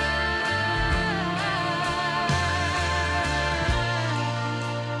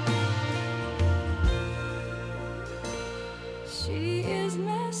 She is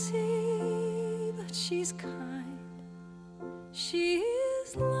messy, but she's kind. She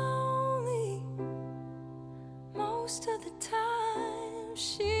is lonely most of the time.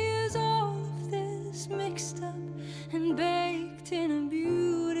 She is all of this mixed up and baked in a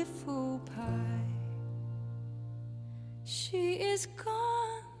beautiful pie. She is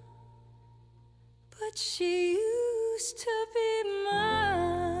gone, but she used to be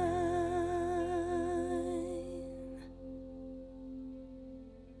mine.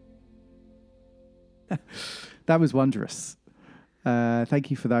 That was wondrous.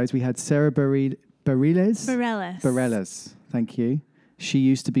 Thank you for those. We had Sarah Bareilles. Bareilles. Thank you. She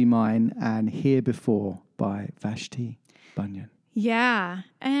Used to Be Mine, and Here Before by Vashti Bunyan. Yeah.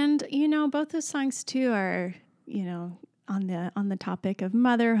 And, both those songs too are, on the topic of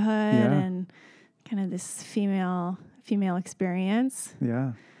motherhood and kind of this female experience.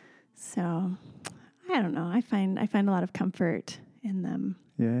 Yeah. So I don't know. I find a lot of comfort in them.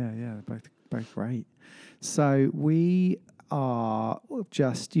 Yeah, they're both great. So we are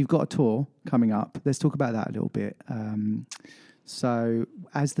you've got a tour coming up. Let's talk about that a little bit. So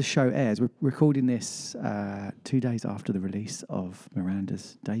as the show airs, we're recording this 2 days after the release of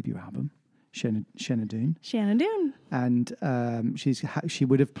Miranda's debut album, Shenandoah. Shenandoah. And she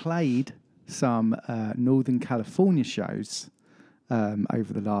would have played some Northern California shows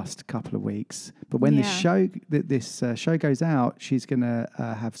over the last couple of weeks. But when this show goes out, she's going to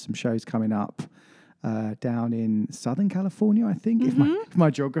have some shows coming up down in Southern California, I think, if my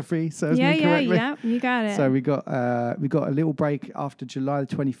geography serves me correctly. Yeah, you got it. So we got a little break after July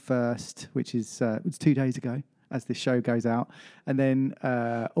the 21st, which is it's 2 days ago as this show goes out. And then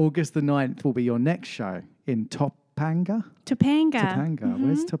August the 9th will be your next show in Topanga. Topanga.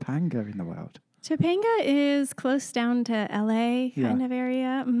 Where's Topanga in the world? Topanga is close down to LA kind of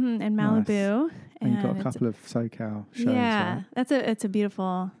area, and Malibu. Nice. And you've got a couple of SoCal shows, yeah, right? it's a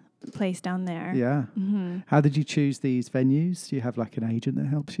beautiful place down there. Yeah. How did you choose these venues? Do you have like an agent that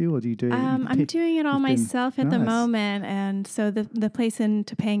helps you, or do you do it? I'm doing it all myself at the moment, and so the place in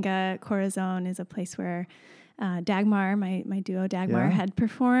Topanga, Corazon, is a place where Dagmar, my duo Dagmar, had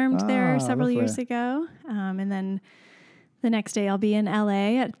performed there several years ago, and then the next day I'll be in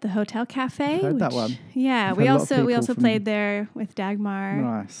LA at the Hotel Cafe. I've heard that one. Yeah, we also played there with Dagmar.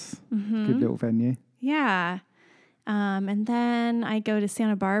 Nice, good little venue. Yeah. And then I go to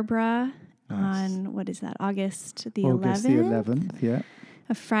Santa Barbara on, what is that, August the 11th? August the 11th, yeah.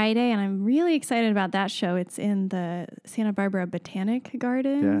 A Friday, and I'm really excited about that show. It's in the Santa Barbara Botanic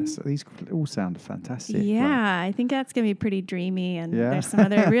Garden. Yes, these all sound fantastic. Yeah, I think that's going to be pretty dreamy, and there's some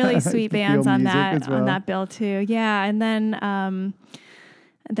other really sweet bands on that bill too. Yeah, and then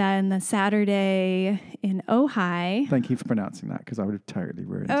the Saturday in Ojai. Thank you for pronouncing that, because I would have totally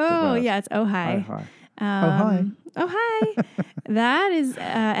ruined the word. Yeah, it's Ojai. Ojai. Oh, hi. That is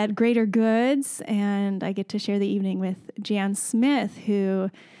at Greater Goods, and I get to share the evening with Jan Smith, who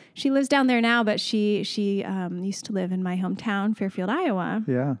she lives down there now, but she used to live in my hometown, Fairfield, Iowa.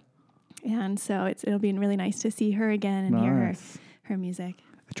 Yeah. And so it'll be really nice to see her again and hear her music.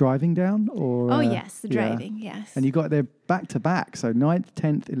 Driving down? Or? Oh, yes, driving, yes. And you got there back to back, so 9th,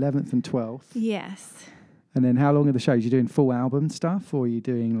 10th, 11th, and 12th. Yes. And then how long are the shows? You doing full album stuff, or are you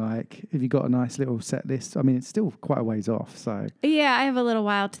doing have you got a nice little set list? I mean, it's still quite a ways off, so. Yeah, I have a little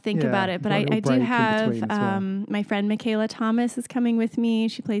while to think about it, but I do have my friend Michaela Thomas is coming with me.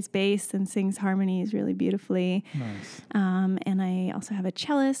 She plays bass and sings harmonies really beautifully. Nice. And I also have a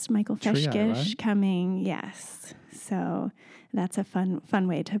cellist, Michael Feshkish, coming. Yes. So that's a fun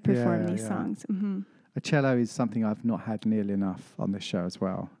way to perform these songs. Mm-hmm. A cello is something I've not had nearly enough on this show as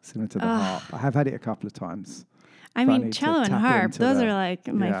well, similar to the harp. I have had it a couple of times. I mean, cello and harp, those are like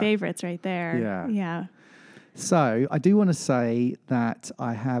my favorites right there. Yeah. So I do want to say that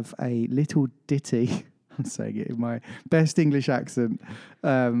I have a little ditty, I'm saying it in my best English accent,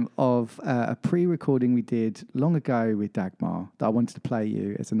 of a pre-recording we did long ago with Dagmar that I wanted to play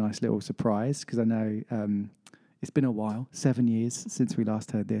you as a nice little surprise, because I know it's been a while, 7 years since we last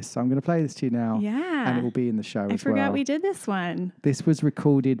heard this. So I'm going to play this to you now. Yeah. And it will be in the show as well. I forgot we did this one. This was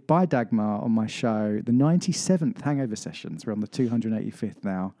recorded by Dagmar on my show, the 97th Hangover Sessions. We're on the 285th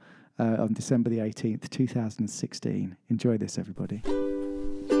now, on December the 18th, 2016. Enjoy this, everybody.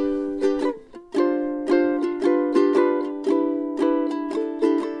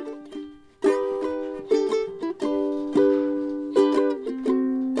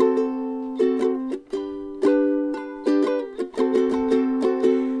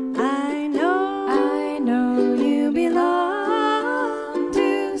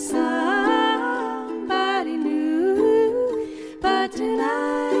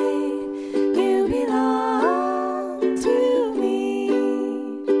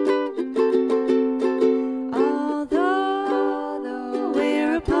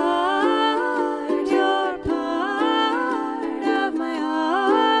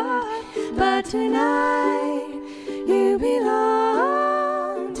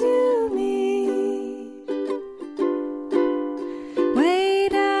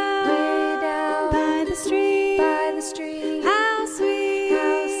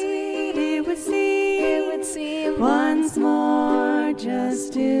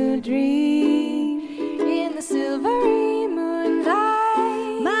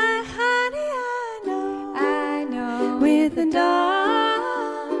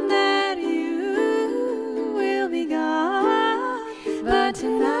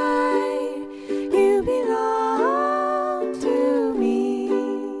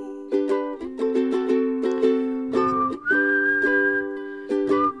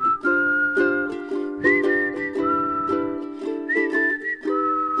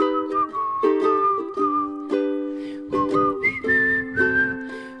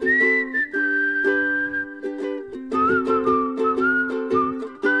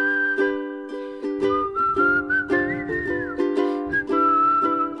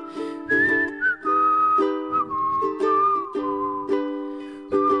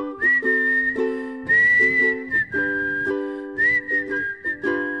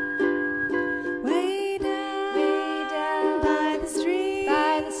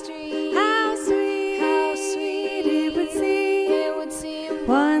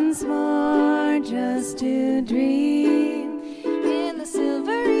 to dream in the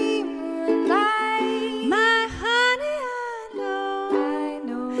silvery moonlight. My honey, I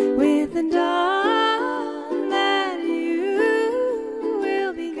know with the dawn that you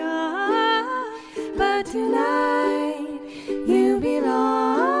will be gone. But tonight you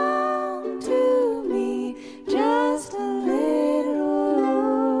belong to me, just a little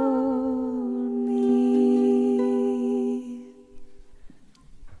lonely.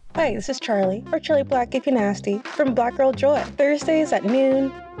 Hi, this is Charlie, or Charlie Black if you're nasty, from Black Girl Joy. Thursdays at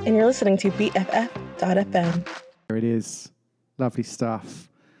noon, and you're listening to BFF.FM. There it is. Lovely stuff.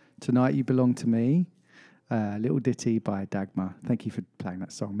 Tonight You Belong to Me. Little ditty by Dagmar. Thank you for playing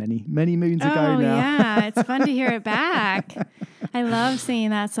that song many moons ago now. Oh, yeah. It's fun to hear it back. I love singing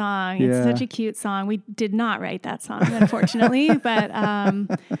that song. It's such a cute song. We did not write that song, unfortunately, but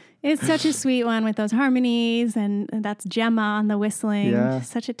it's such a sweet one with those harmonies, and that's Gemma on the whistling. Yeah.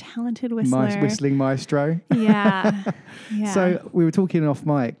 Such a talented whistler. Whistling maestro. Yeah. So we were talking off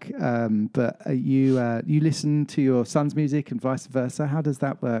mic, but you listen to your son's music and vice versa. How does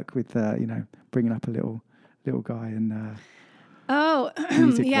that work with bringing up a little guy and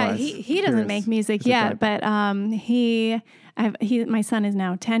yeah, he doesn't make music yet, but my son is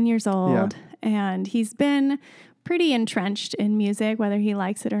now 10 years old, and he's been pretty entrenched in music, whether he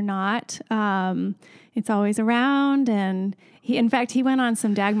likes it or not. It's always around, and he went on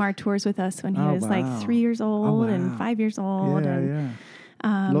some Dagmar tours with us when he was like 3 years old and 5 years old.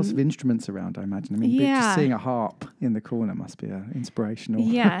 Lots of instruments around, I imagine. I mean, just seeing a harp in the corner must be inspirational.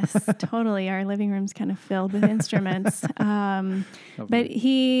 Yes, totally. Our living room's kind of filled with instruments. But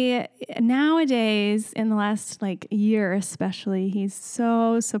he, nowadays, in the last year especially, he's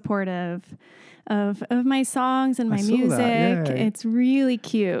so supportive of my songs and my music. It's really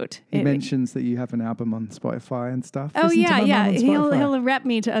cute. He mentions that you have an album on Spotify and stuff. Oh, yeah. He'll rep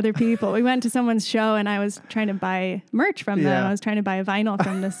me to other people. We went to someone's show and I was trying to buy merch from them. I was trying to buy a vinyl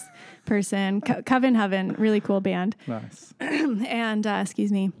from this person. Coven Hoven, really cool band. Nice. And,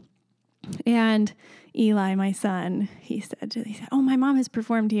 excuse me. And Eli, my son, he said, "Oh, my mom has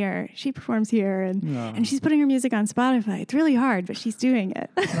performed here. She performs here, and she's putting her music on Spotify. It's really hard, but she's doing it."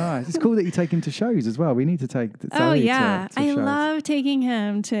 Nice. It's cool that you take him to shows as well. We need to take Zoe to I shows. love taking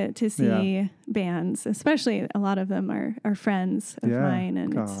him to see bands, especially a lot of them are friends of mine,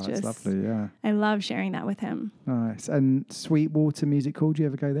 and it's lovely. Yeah, I love sharing that with him. Nice. And Sweetwater Music Hall, do you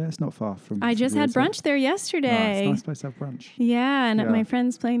ever go there? It's not far from. I just had brunch there yesterday. Nice place to have brunch. Yeah, and my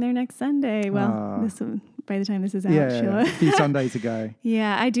friend's playing there next Sunday. Well, by the time this is out, a few Sundays ago.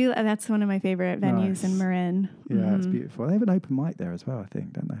 Yeah, I do. That's one of my favorite venues in Marin. Yeah, it's beautiful. They have an open mic there as well, I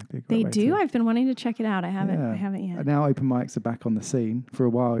think, don't they? They do. I've been wanting to check it out. I haven't yet. And now open mics are back on the scene. For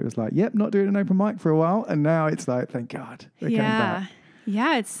a while, it was like, not doing an open mic for a while, and now it's like, thank God, they're coming back.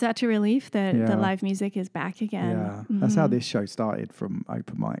 Yeah, it's such a relief that the live music is back again. Yeah, that's how this show started, from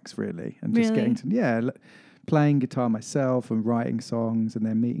open mics, really, and just getting to playing guitar myself and writing songs, and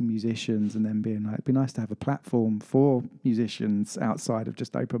then meeting musicians, and then being like, it'd be nice to have a platform for musicians outside of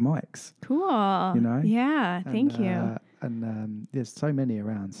just open mics. Cool. Yeah, thank you. And there's so many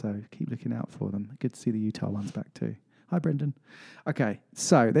around, so keep looking out for them. Good to see the Utah ones back too. Hi, Brendan. Okay,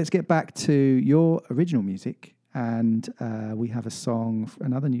 so let's get back to your original music, and we have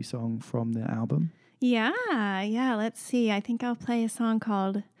another new song from the album. Yeah, let's see. I think I'll play a song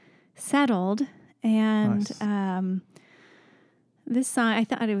called Settled. And this song, I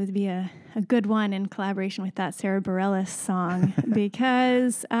thought it would be a good one in collaboration with that Sarah Bareilles song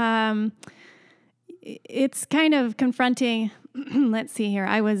because it's kind of confronting. Let's see here.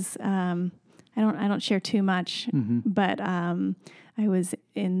 I was I don't share too much, but I was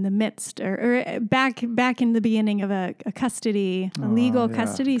in the midst or back in the beginning of a legal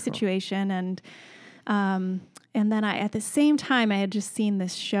custody situation, and then at the same time, I had just seen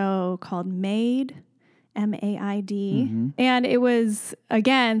this show called Maid, M-A-I-D. And it was,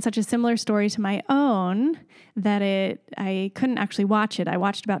 again, such a similar story to my own that I couldn't actually watch it. I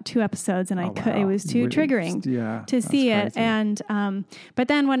watched about 2 episodes, and it was too triggering to see it. And but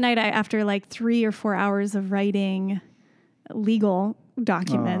then one night, after 3 or 4 hours of writing legal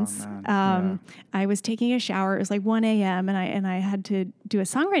documents, I was taking a shower. It was 1 a.m. and I had to do a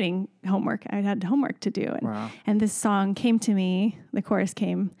songwriting homework. I had homework to do, and this song came to me. The chorus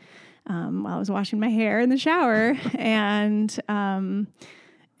came while I was washing my hair in the shower, and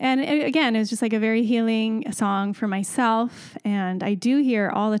again, it was just a very healing song for myself. And I do hear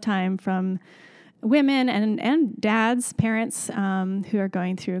all the time from women and dads, parents who are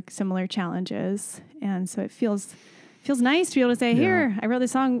going through similar challenges, and so it feels nice to be able to say, here, I wrote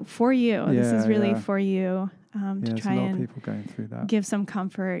this song for you. This is really for you. to there's try a lot and of people going through that. give some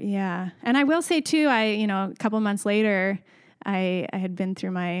comfort. Yeah. And I will say too, a couple months later, I had been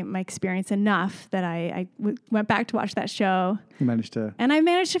through my experience enough that I went back to watch that show. You managed to. And I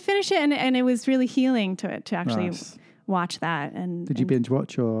managed to finish it, and it was really healing to actually Nice. watch that. And Did you binge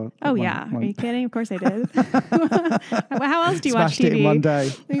watch or? Oh yeah, are you kidding? Of course I did. How else do you watch Smashed TV? it in one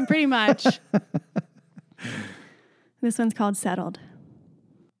day. I mean, pretty much. This one's called Settled.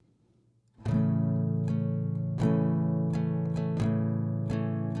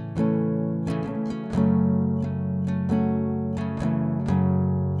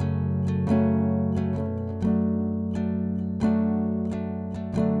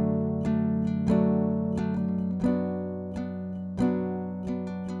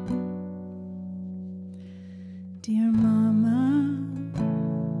 Dear Mama,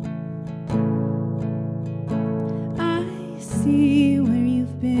 I see where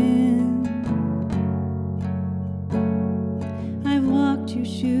you've been. I've walked your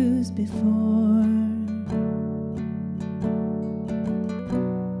shoes before.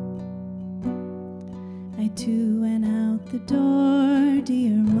 I too went out the door,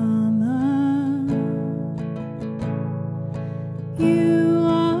 dear Mama. You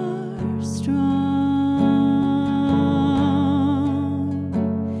are strong.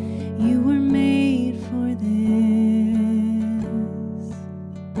 You were made for this.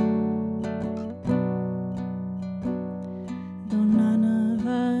 Though none of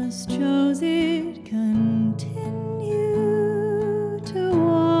us chose it, continue to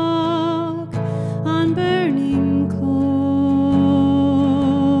walk on burning coals.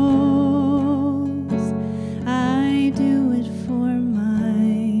 I do it for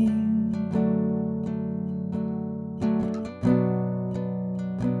mine.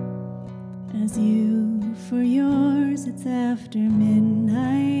 As you for yours, it's after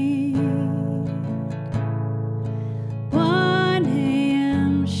midnight. 1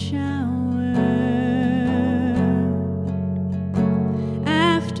 a.m. shower.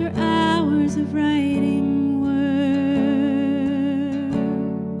 After hours of writing words,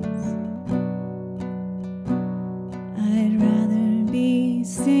 I'd rather be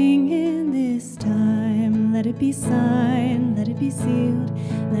singing this time. Let it be signed, let it be sealed,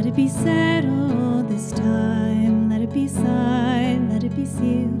 let it be settled this time. Let it be signed, let it be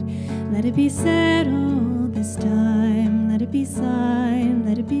sealed, let it be settled this time. Let it be signed,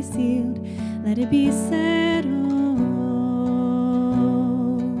 let it be sealed, let it be settled.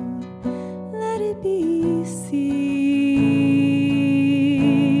 Let it be sealed.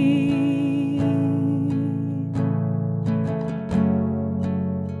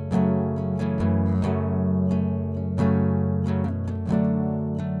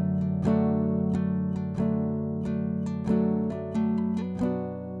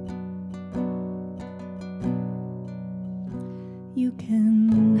 You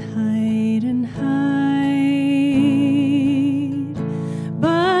can hide and hide,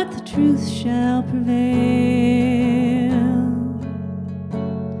 but the truth shall prevail.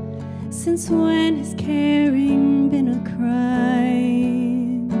 Since when has caring been a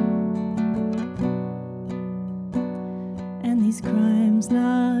crime? And these crimes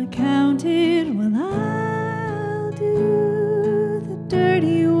not counted, well, I'll do the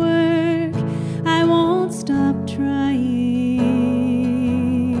dirty work. I won't stop trying.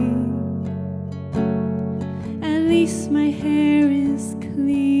 At least my hair is clean,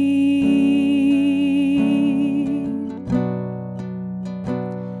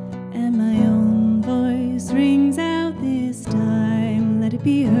 and my own voice rings out this time. Let it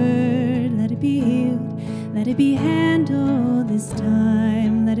be heard, let it be healed, let it be handled this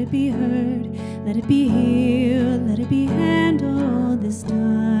time. Let it be heard, let it be healed, let it be handled this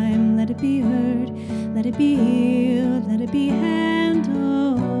time. Let it be heard, let it be healed, let it be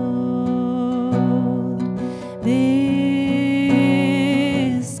handled this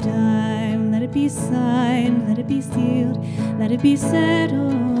time. Let it be signed, let it be sealed, let it be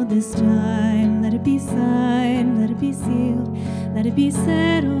settled this time. Let it be signed, let it be sealed, let it be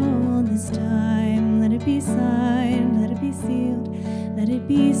settled this time. Let it be signed, let it be sealed, let it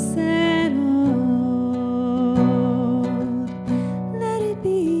be settled. Let it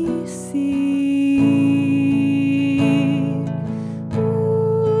be sealed.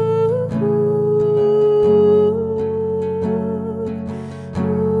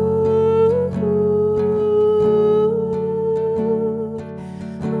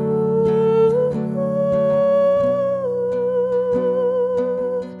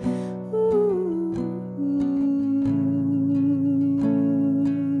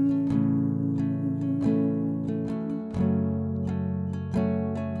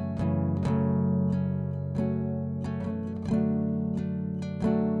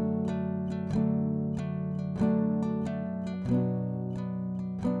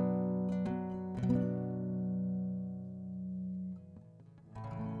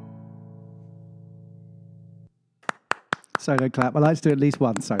 Solo clap. I like to do at least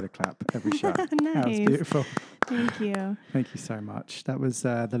one solo clap every show. Nice. That was beautiful. Thank you. Thank you so much. That was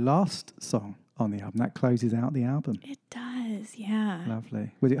the last song on the album. That closes out the album. It does, yeah.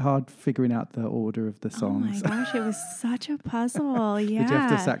 Lovely. Was it hard figuring out the order of the songs? Oh my gosh, it was such a puzzle. Yeah. Did you have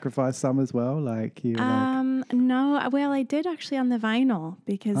to sacrifice some as well? No. Well, I did actually on the vinyl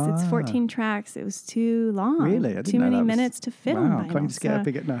because it's 14 tracks. It was too long. Really? I didn't Too know many that was- minutes to fit on vinyl. Can't you just get a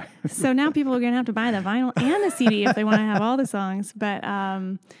bigger no? So now people are going to have to buy the vinyl and the CD if they want to have all the songs. But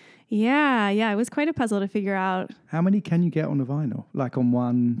yeah, it was quite a puzzle to figure out. How many can you get on a vinyl? Like on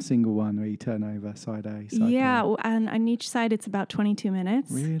one single one where you turn over side A, side B? Yeah, and on each side it's about 22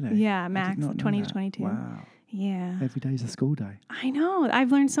 minutes. Really? Yeah, I did max not know 20 to that. 22. Wow. Yeah. Every day's a school day. I know.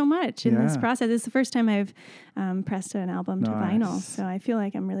 I've learned so much in this Yeah. process. It's the first time I've pressed an album to Nice. vinyl, so I feel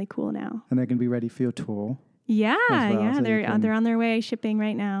like I'm really cool now. And they're going to be ready for your tour. Yeah, As well, yeah. so you They're can- on their way shipping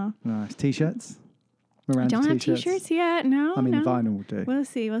right now. Nice. T-shirts? Miranda I don't have t-shirts? t-shirts yet. No, I mean, no. the vinyl will do. We'll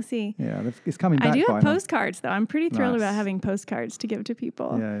see. Yeah, it's coming back. I do have vinyl. postcards though. I'm pretty thrilled Nice. about having postcards to give to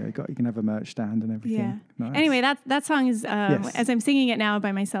people. Yeah, you can have a merch stand and everything. Yeah. Nice. Anyway, that song is Yes. as I'm singing it now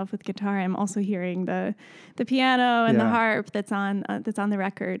by myself with guitar, I'm also hearing the piano and the Yeah. harp that's on the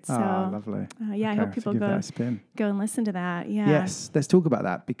record. So lovely. yeah, I Okay, hope so people give go that a spin. go and listen to that. Yeah. Yes, let's talk about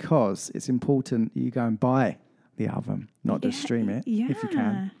that because it's important you go and buy the album, not just stream it if you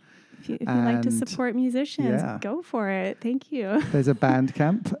can. If you like to And- support musicians, yeah. go for it. Thank you. There's a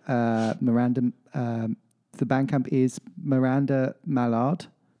Bandcamp. Miranda. The Bandcamp is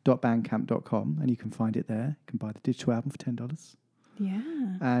mirandamallard.bandcamp.com, and you can find it there. You can buy the digital album for $10. Yeah.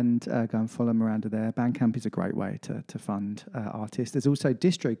 And go and follow Miranda there. Bandcamp is a great way to fund artists. There's also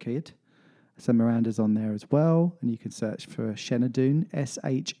DistroKid. So Miranda's on there as well. And you can search for Shenadune,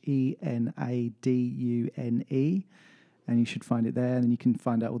 Shenadune. And you should find it there. And then you can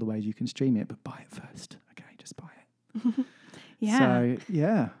find out all the ways you can stream it. But buy it first. Okay, just buy it. Yeah. So,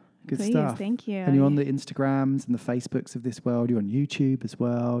 yeah. Good Please, stuff. thank you. And you're on the Instagrams and the Facebooks of this world. You're on YouTube as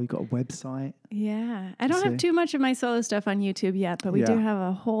well. You've got a website. Yeah. I don't have too much of my solo stuff on YouTube yet, but we do Yeah. have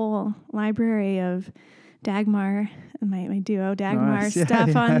a whole library of Dagmar, my duo Dagmar Nice. Yeah, stuff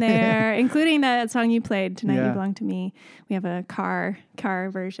yeah, on there, yeah. including that song you played, Tonight You Yeah. Belong to Me. We have a car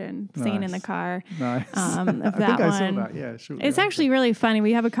version, singing in the Nice. car. Nice. Of I that think I one. saw that. Yeah, sure. It's actually really funny.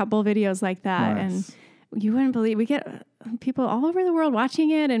 We have a couple videos like that, Nice. and you wouldn't believe we get people all over the world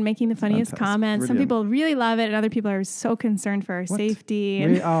watching it and making the funniest Fantastic. comments. Some Brilliant. people really love it, and other people are so concerned for our safety.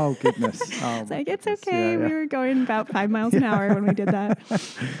 And Really? Oh, goodness. Oh, it's like, it's goodness. okay. Yeah, yeah. We were going about 5 miles an hour when we did that.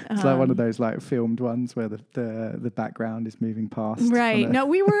 It's like one of those like filmed ones where the background is moving past. Right. No,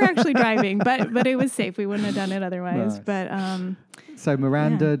 we were actually driving, but it was safe. We wouldn't have done it otherwise. Nice. But So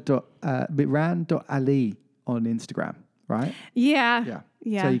Miranda.ali on Instagram, right? yeah.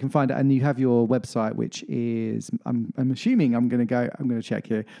 So you can find it, and you have your website, which is I'm assuming I'm going to check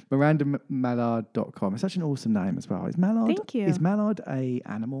here. mirandamallard.com. It's such an awesome name as well. Is Mallard? Thank you. Is Mallard a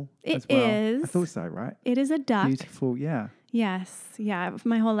animal as It well? is. I thought so, right? It is a duck. Beautiful, yeah. Yes. Yeah.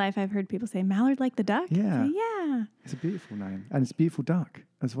 My whole life I've heard people say Mallard like the duck. Yeah. Yeah. It's a beautiful name, and it's a beautiful duck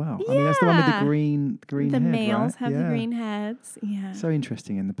as well. I mean, that's the one with the green The head, males right? have the Yeah. green heads. Yeah. So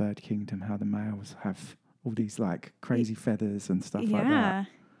interesting in the bird kingdom how the males have all these like crazy feathers and stuff like that. Yeah.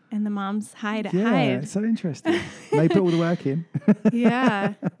 And the moms hide. Yeah, it's so interesting. They put all the work in.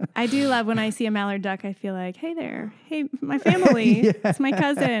 Yeah. I do love when I see a mallard duck, I feel like, hey there. Hey, my family. Yeah. It's my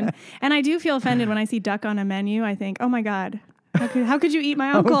cousin. And I do feel offended when I see duck on a menu. I think, oh my God, how could you eat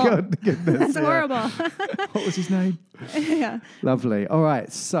my uncle? Oh, God, goodness. That's yeah. horrible. What was his name? Yeah. Lovely. All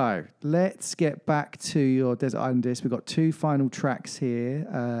right, so let's get back to your Desert Island Disc. We've got 2 final tracks here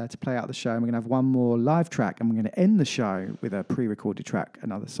to play out the show. And we're going to have one more live track, and we're going to end the show with a pre-recorded track,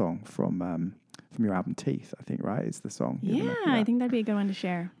 another song from your album Teeth, I think, right? It's the song. Yeah, I think that'd be a good one to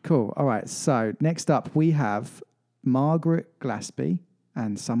share. Cool. All right, so next up we have Margaret Glaspie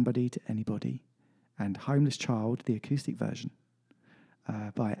and Somebody to Anybody and Homeless Child, the acoustic version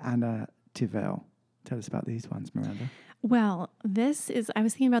by Anna Tivell. Tell us about these ones, Miranda. Well, I was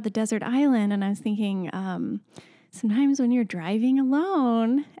thinking about the desert island, and I was thinking sometimes when you're driving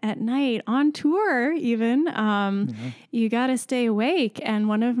alone at night, on tour even, you got to stay awake. And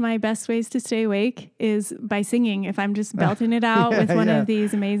one of my best ways to stay awake is by singing, if I'm just belting it out with one of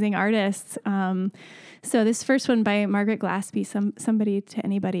these amazing artists. So this first one by Margaret Glaspie, Somebody to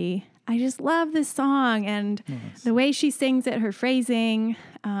Anybody. I just love this song, and the way she sings it, her phrasing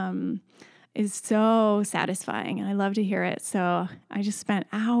is so satisfying, and I love to hear it. So I just spent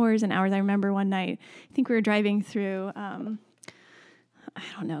hours and hours. I remember one night, I think we were driving through I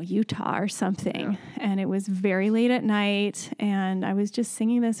don't know, Utah or something. And it was very late at night. And I was just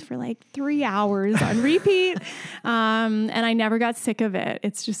singing this for like 3 hours on repeat. And I never got sick of it.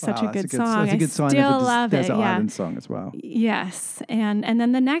 It's just such a good song. That's a good sign still of a love desert it. Yeah. island song as well. Yes. And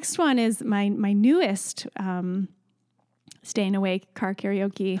then the next one is my newest staying awake car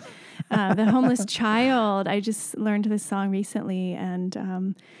karaoke, The Homeless Child. I just learned this song recently,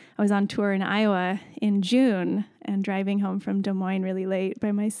 and I was on tour in Iowa in June and driving home from Des Moines really late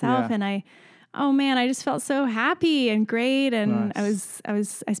by myself. And I just felt so happy and great. And nice.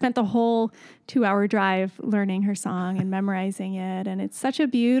 I spent the whole 2-hour drive learning her song and memorizing it. And it's such a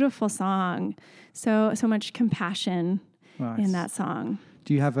beautiful song. So much compassion in that song.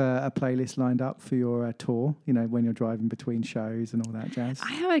 Do you have a playlist lined up for your tour, when you're driving between shows and all that jazz?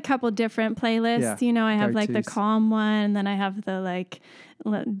 I have a couple different playlists. Yeah. I have like the calm one, and then I have the like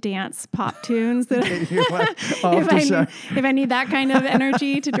dance pop tunes that if I need that kind of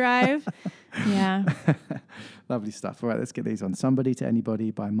energy to drive. Yeah. Lovely stuff. All right, let's get these on. Somebody to Anybody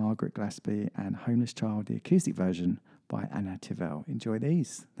by Margaret Glaspie and Homeless Child, the acoustic version by Anna Tivell. Enjoy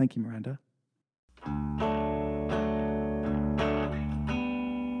these. Thank you, Miranda.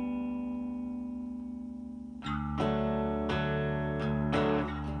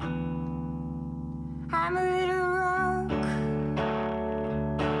 I'm a little rock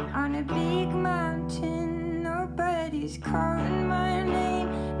on a big mountain. Nobody's calling my name.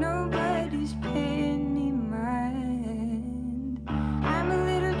 Nobody's paying me mind. I'm a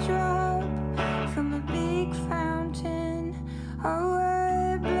little drop from a big fountain. Oh,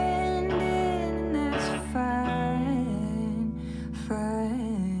 I blend in, and that's fine,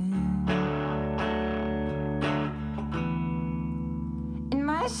 fine. And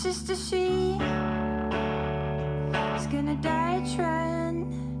my sister, she gonna die trying,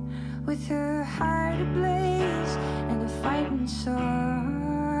 with her heart ablaze and a fighting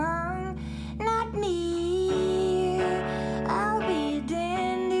song. Not me, I'll be a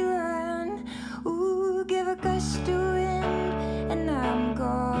dandelion. Ooh, give a gust of wind and I'm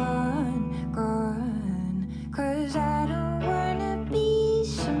gone, gone. 'Cause I don't wanna be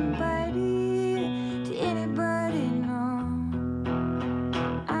somebody to anybody, no.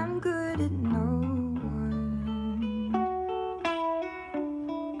 I'm good at no.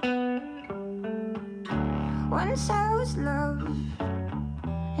 Once I was loved,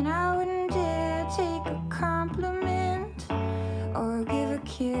 and I wouldn't dare take a compliment or give a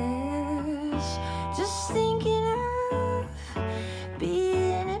kiss. Just thinking of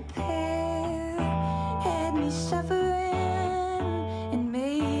being a pair had me suffering and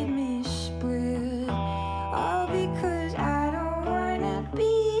made me split. All because I don't wanna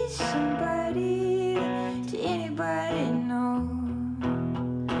be somebody to anybody, no.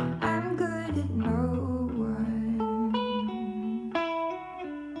 I'm good at no.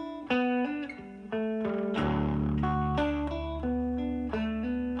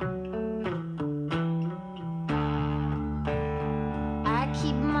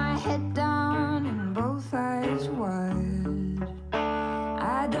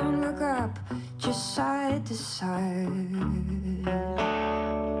 Side to side,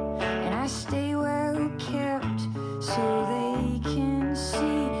 and I stay well kept so they can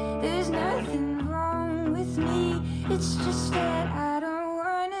see there's nothing wrong with me. It's just that I don't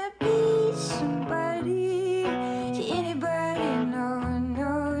wanna be somebody to anybody, no,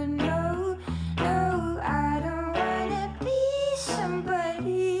 no, no, no. I don't wanna be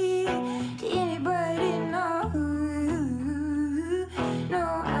somebody to anybody, no,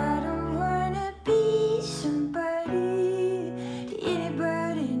 no. I don't wanna be somebody to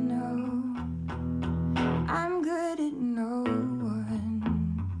anybody, no. I'm good at no one.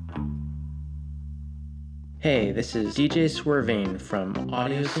 Hey, this is DJ Swerving from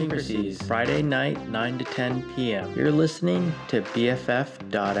Audiosyncrasies, Friday night, 9 to 10 p.m. You're listening to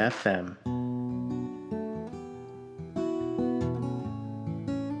BFF.FM.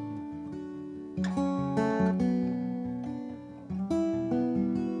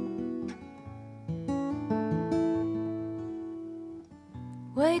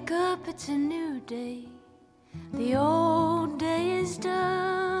 Wake up, it's a new day. The old day is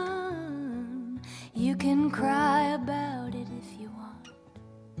done. You can cry about it if you want.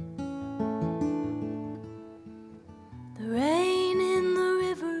 The rain in the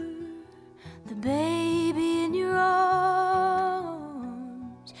river, the baby in your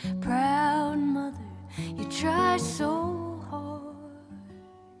arms. Proud mother, you try so hard.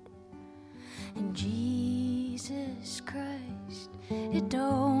 And Jesus Christ, it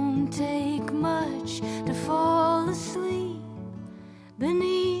don't take much to fall asleep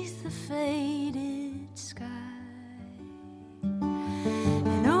beneath the faded sky.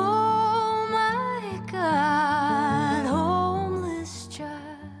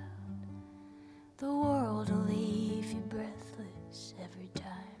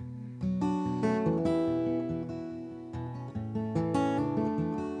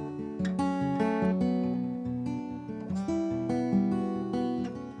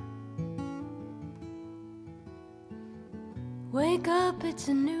 Wake up, it's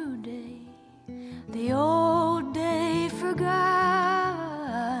a new day. The old day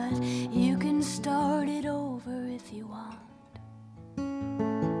forgot. You can start it over if you want.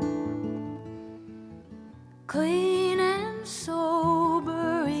 Clean and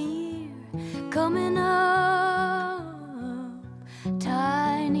sober year coming up.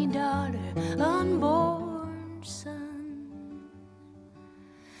 Tiny daughter, unborn son.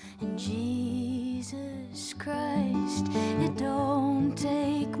 And Jesus Christ, it don't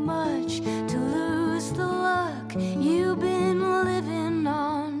take much to lose the luck you've been living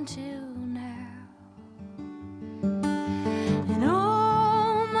on till now. And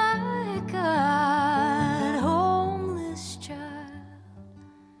oh my God, homeless child,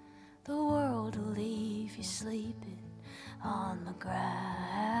 the world will leave you sleeping on the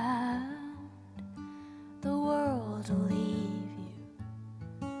ground. The world will leave you.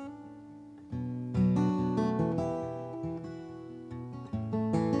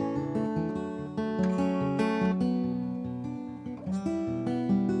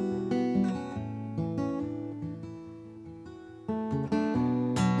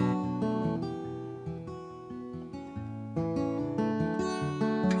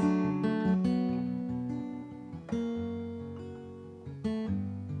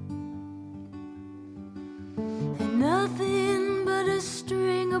 Nothing but a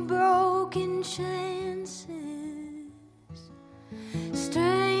string of broken chances.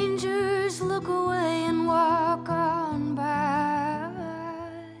 Strangers look away and walk on by.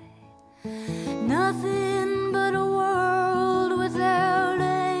 Nothing but a world without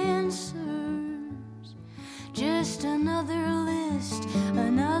answers. Just another list,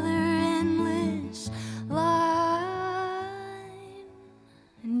 another endless line.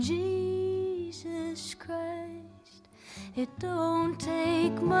 And Jesus Christ, it don't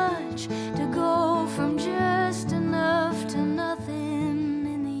take much to go from just enough to nothing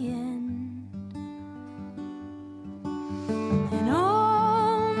in the end. And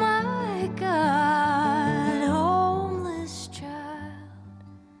oh my God, homeless child,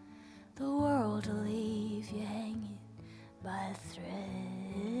 the world will leave you hanging by a thread.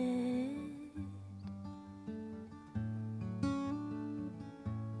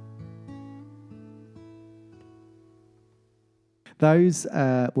 Those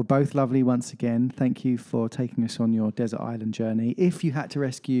were both lovely once again. Thank you for taking us on your desert island journey. If you had to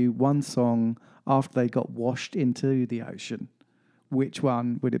rescue one song after they got washed into the ocean, which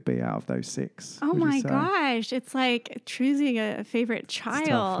one would it be out of those six? Oh would you my say? gosh. It's like choosing a favorite child.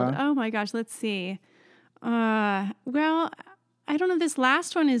 tough, huh? Oh my gosh. Let's see. Well, I don't know. This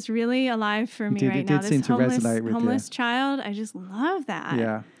last one is really alive for me right It now. did seem This to resonate with homeless you. child. I just love that.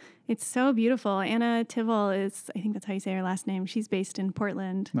 Yeah. It's so beautiful. Anna Tivol is, I think that's how you say her last name. She's based in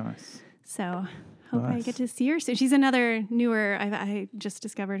Portland. Nice. So hope I Nice. get to see her soon. She's another newer, I just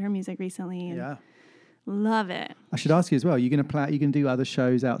discovered her music recently. And Yeah. love it. I should ask you as well. You're going to play. You can do other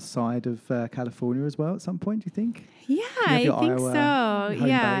shows outside of California as well at some point. Do you think? Yeah, You have I your think Iowa so. home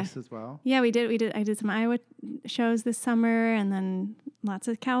Yeah, base as well. Yeah, we did. I did some Iowa shows this summer, and then lots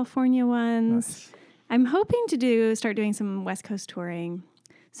of California ones. Nice. I'm hoping to start doing some West Coast touring.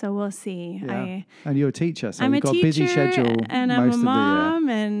 So we'll see. Yeah. And you're a teacher, so I'm you've a got a busy teacher, schedule and I'm most a of mom,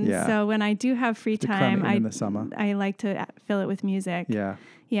 the year. and Yeah. so when I do have free To cram it time, in the summer. I like to fill it with music. Yeah.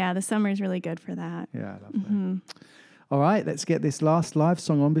 Yeah, the summer is really good for that. Yeah, lovely. Mm-hmm. All right, let's get this last live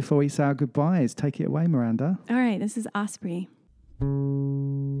song on before we say our goodbyes. Take it away, Miranda. All right, this is Osprey.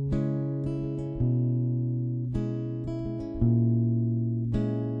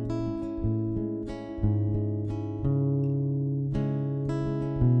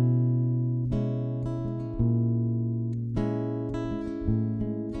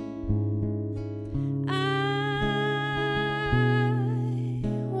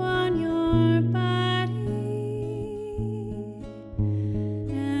 Want your body,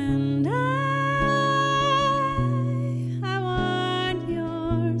 and I want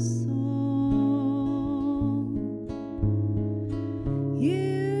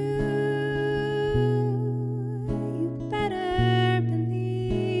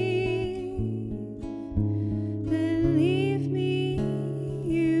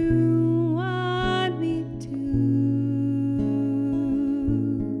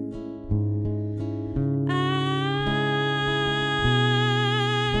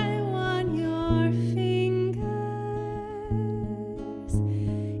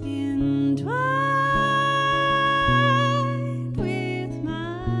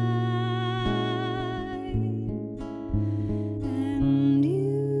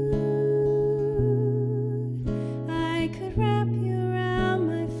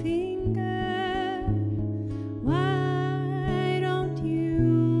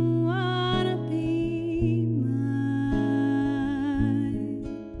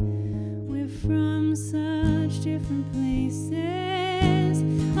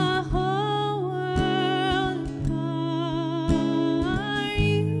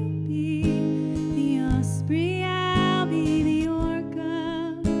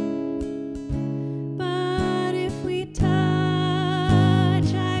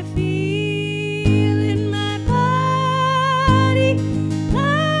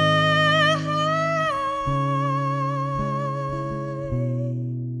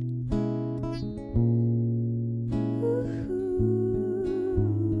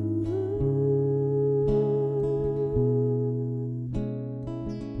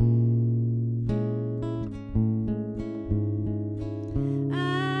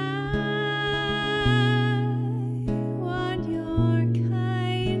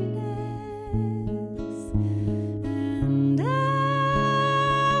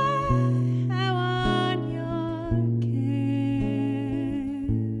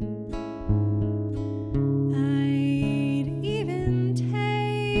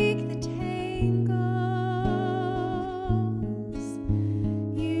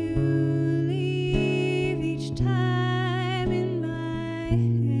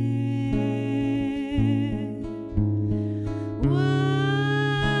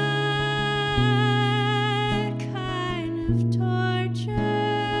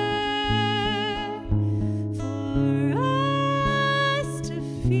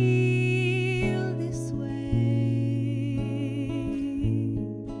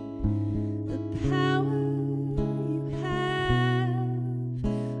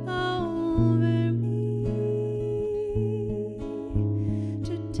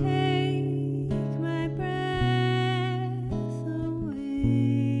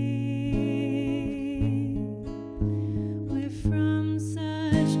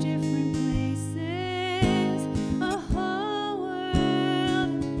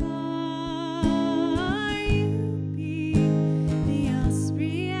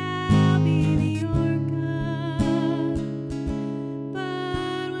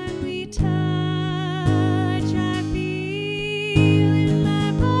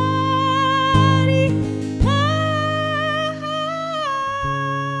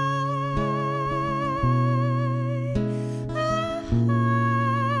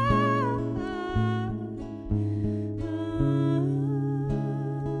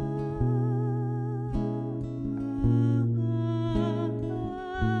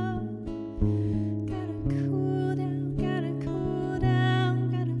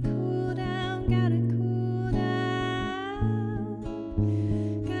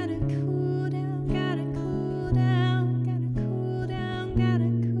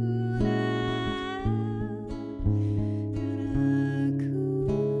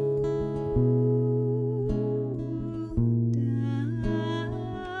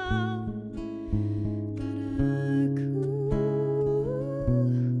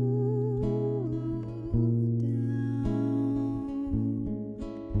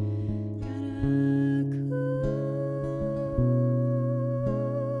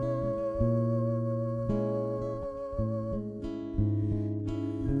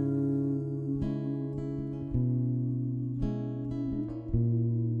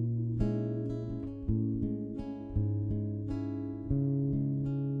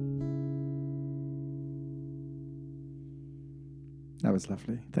That was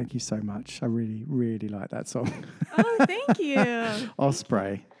lovely. Thank you so much. I really, really like that song. Oh, thank you.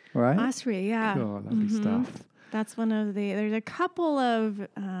 Osprey, right? Osprey, yeah. Cool, lovely stuff. That's one of there's a couple of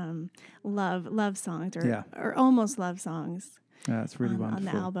love songs or almost love songs. Yeah, that's really wonderful.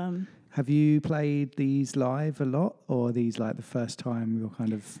 On the album. Have you played these live a lot, or are these like the first time you're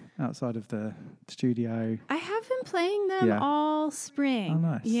kind of outside of the studio? I have been playing them all spring. Oh,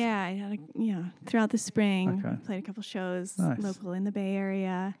 nice. Yeah, I had throughout the spring. Okay. Played a couple shows Nice. local in the Bay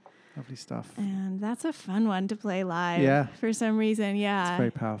Area. Lovely stuff. And that's a fun one to play live. Yeah. For some reason, It's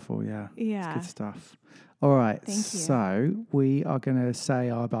very powerful, yeah. Yeah. It's good stuff. All right. Thank you. So we are going to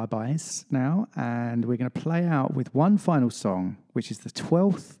say our bye-byes now, and we're going to play out with one final song, which is the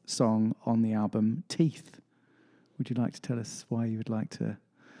 12th song on the album, Teeth. Would you like to tell us why you would like to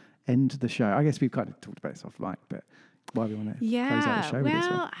end the show? I guess we've kind of talked about this offline, but why we want to close out the show with this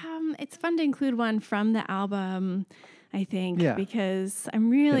one. It's fun to include one from the album, I think, because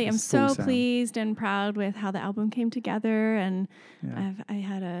I'm Full so sound. pleased and proud with how the album came together, and I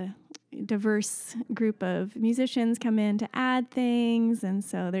had a diverse group of musicians come in to add things, and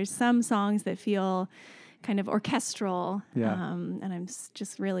so there's some songs that feel kind of orchestral, and I'm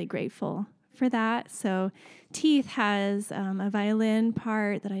just really grateful for that. So Teeth has a violin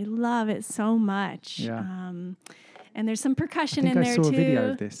part that I love it so much. And there's some percussion in there too. I saw a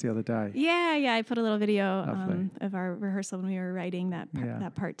video of this the other day. Yeah. I put a little video of our rehearsal when we were writing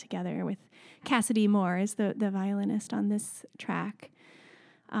that part together with Cassidy Moore as the violinist on this track.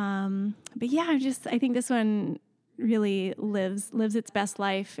 But yeah, I think this one really lives its best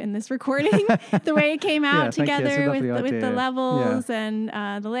life in this recording. The way it came out together with the levels and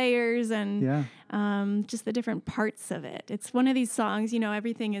the layers and just the different parts of it. It's one of these songs,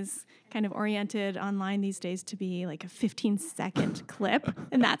 everything is kind of oriented online these days to be like a 15-second clip,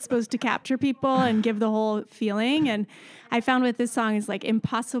 and that's supposed to capture people and give the whole feeling. And I found with this song is like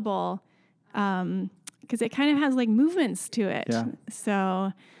impossible because it kind of has like movements to it.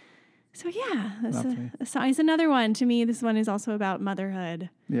 So yeah, a song is another one. To me, this one is also about motherhood.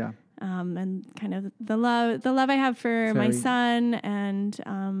 Yeah. And kind of the love I have for my son and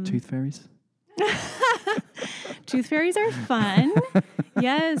Tooth fairies. Tooth fairies are fun.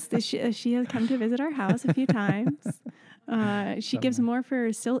 Yes, she has come to visit our house a few times. She gives more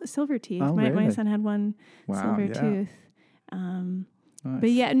for silver teeth. Oh, My son had one silver tooth. Nice.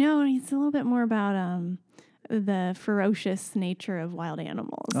 But yeah, no, it's a little bit more about the ferocious nature of wild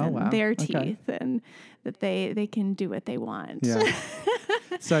animals and their teeth, and that they can do what they want. Yeah.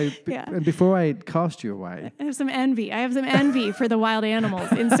 So and before I cast you away, I have some envy for the wild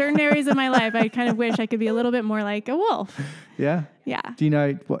animals. In certain areas of my life, I kind of wish I could be a little bit more like a wolf. Yeah? Yeah. Do you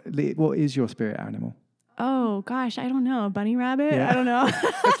know what is your spirit animal? Oh, gosh, I don't know. A bunny rabbit? Yeah. I don't know.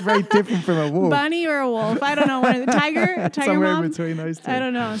 It's very different from a wolf. Bunny or a wolf? I don't know. One of the tiger Somewhere mom? in between those two. I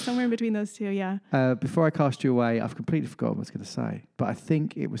don't know. Somewhere in between those two, yeah. Before I cast you away, I've completely forgotten what I was going to say, but I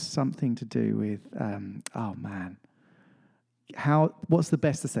think it was something to do with, what's the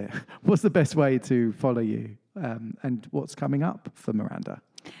best to say? What's the best way to follow you and what's coming up for Miranda?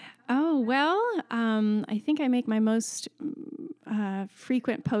 Oh, well, I think I make my most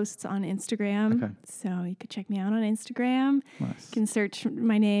frequent posts on Instagram. Okay. So you could check me out on Instagram. Nice. You can search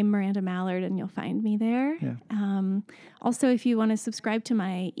my name, Miranda Mallard, and you'll find me there. Yeah. Also, if you want to subscribe to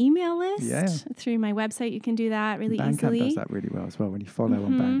my email list through my website, you can do that really easily. Bandcamp does that really well as well when you follow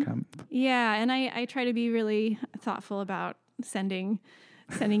on Bandcamp. Yeah, and I try to be really thoughtful about sending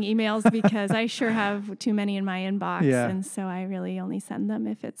emails because I sure have too many in my inbox, and so I really only send them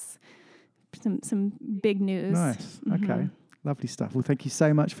if it's some big news. Nice. Okay. Lovely stuff. Well, thank you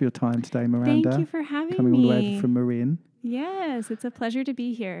so much for your time today, Miranda. Thank you for having me. Coming all the way from Marin. Yes, it's a pleasure to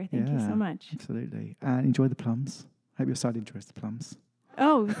be here. Thank you so much. Absolutely. And enjoy the plums. Hope your son enjoys the plums.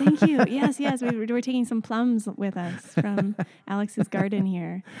 Oh, thank you. Yes. We're taking some plums with us from Alex's garden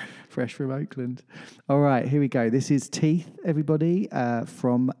here. Fresh from Oakland. All right, here we go. This is Teeth, everybody,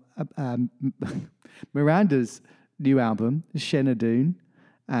 from Miranda's new album, Shenadoon.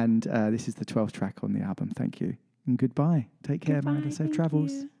 And this is the 12th track on the album. Thank you. And goodbye. Take care, Miranda. Safe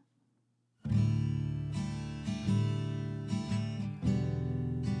travels. You.